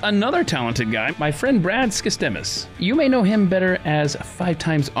is another talented guy, my friend Brad Skistemis. You may know him better as 5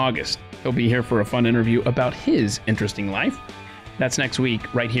 Times August. He'll be here for a fun interview about his interesting life. That's next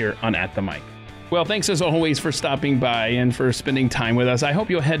week right here on At the Mic. Well, thanks as always for stopping by and for spending time with us. I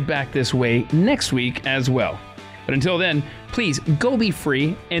hope you'll head back this way next week as well. But until then, please go be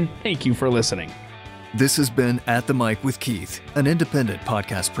free, and thank you for listening. This has been At the Mic with Keith, an independent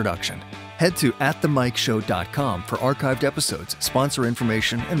podcast production. Head to atthemikeshow.com for archived episodes, sponsor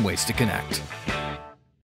information, and ways to connect.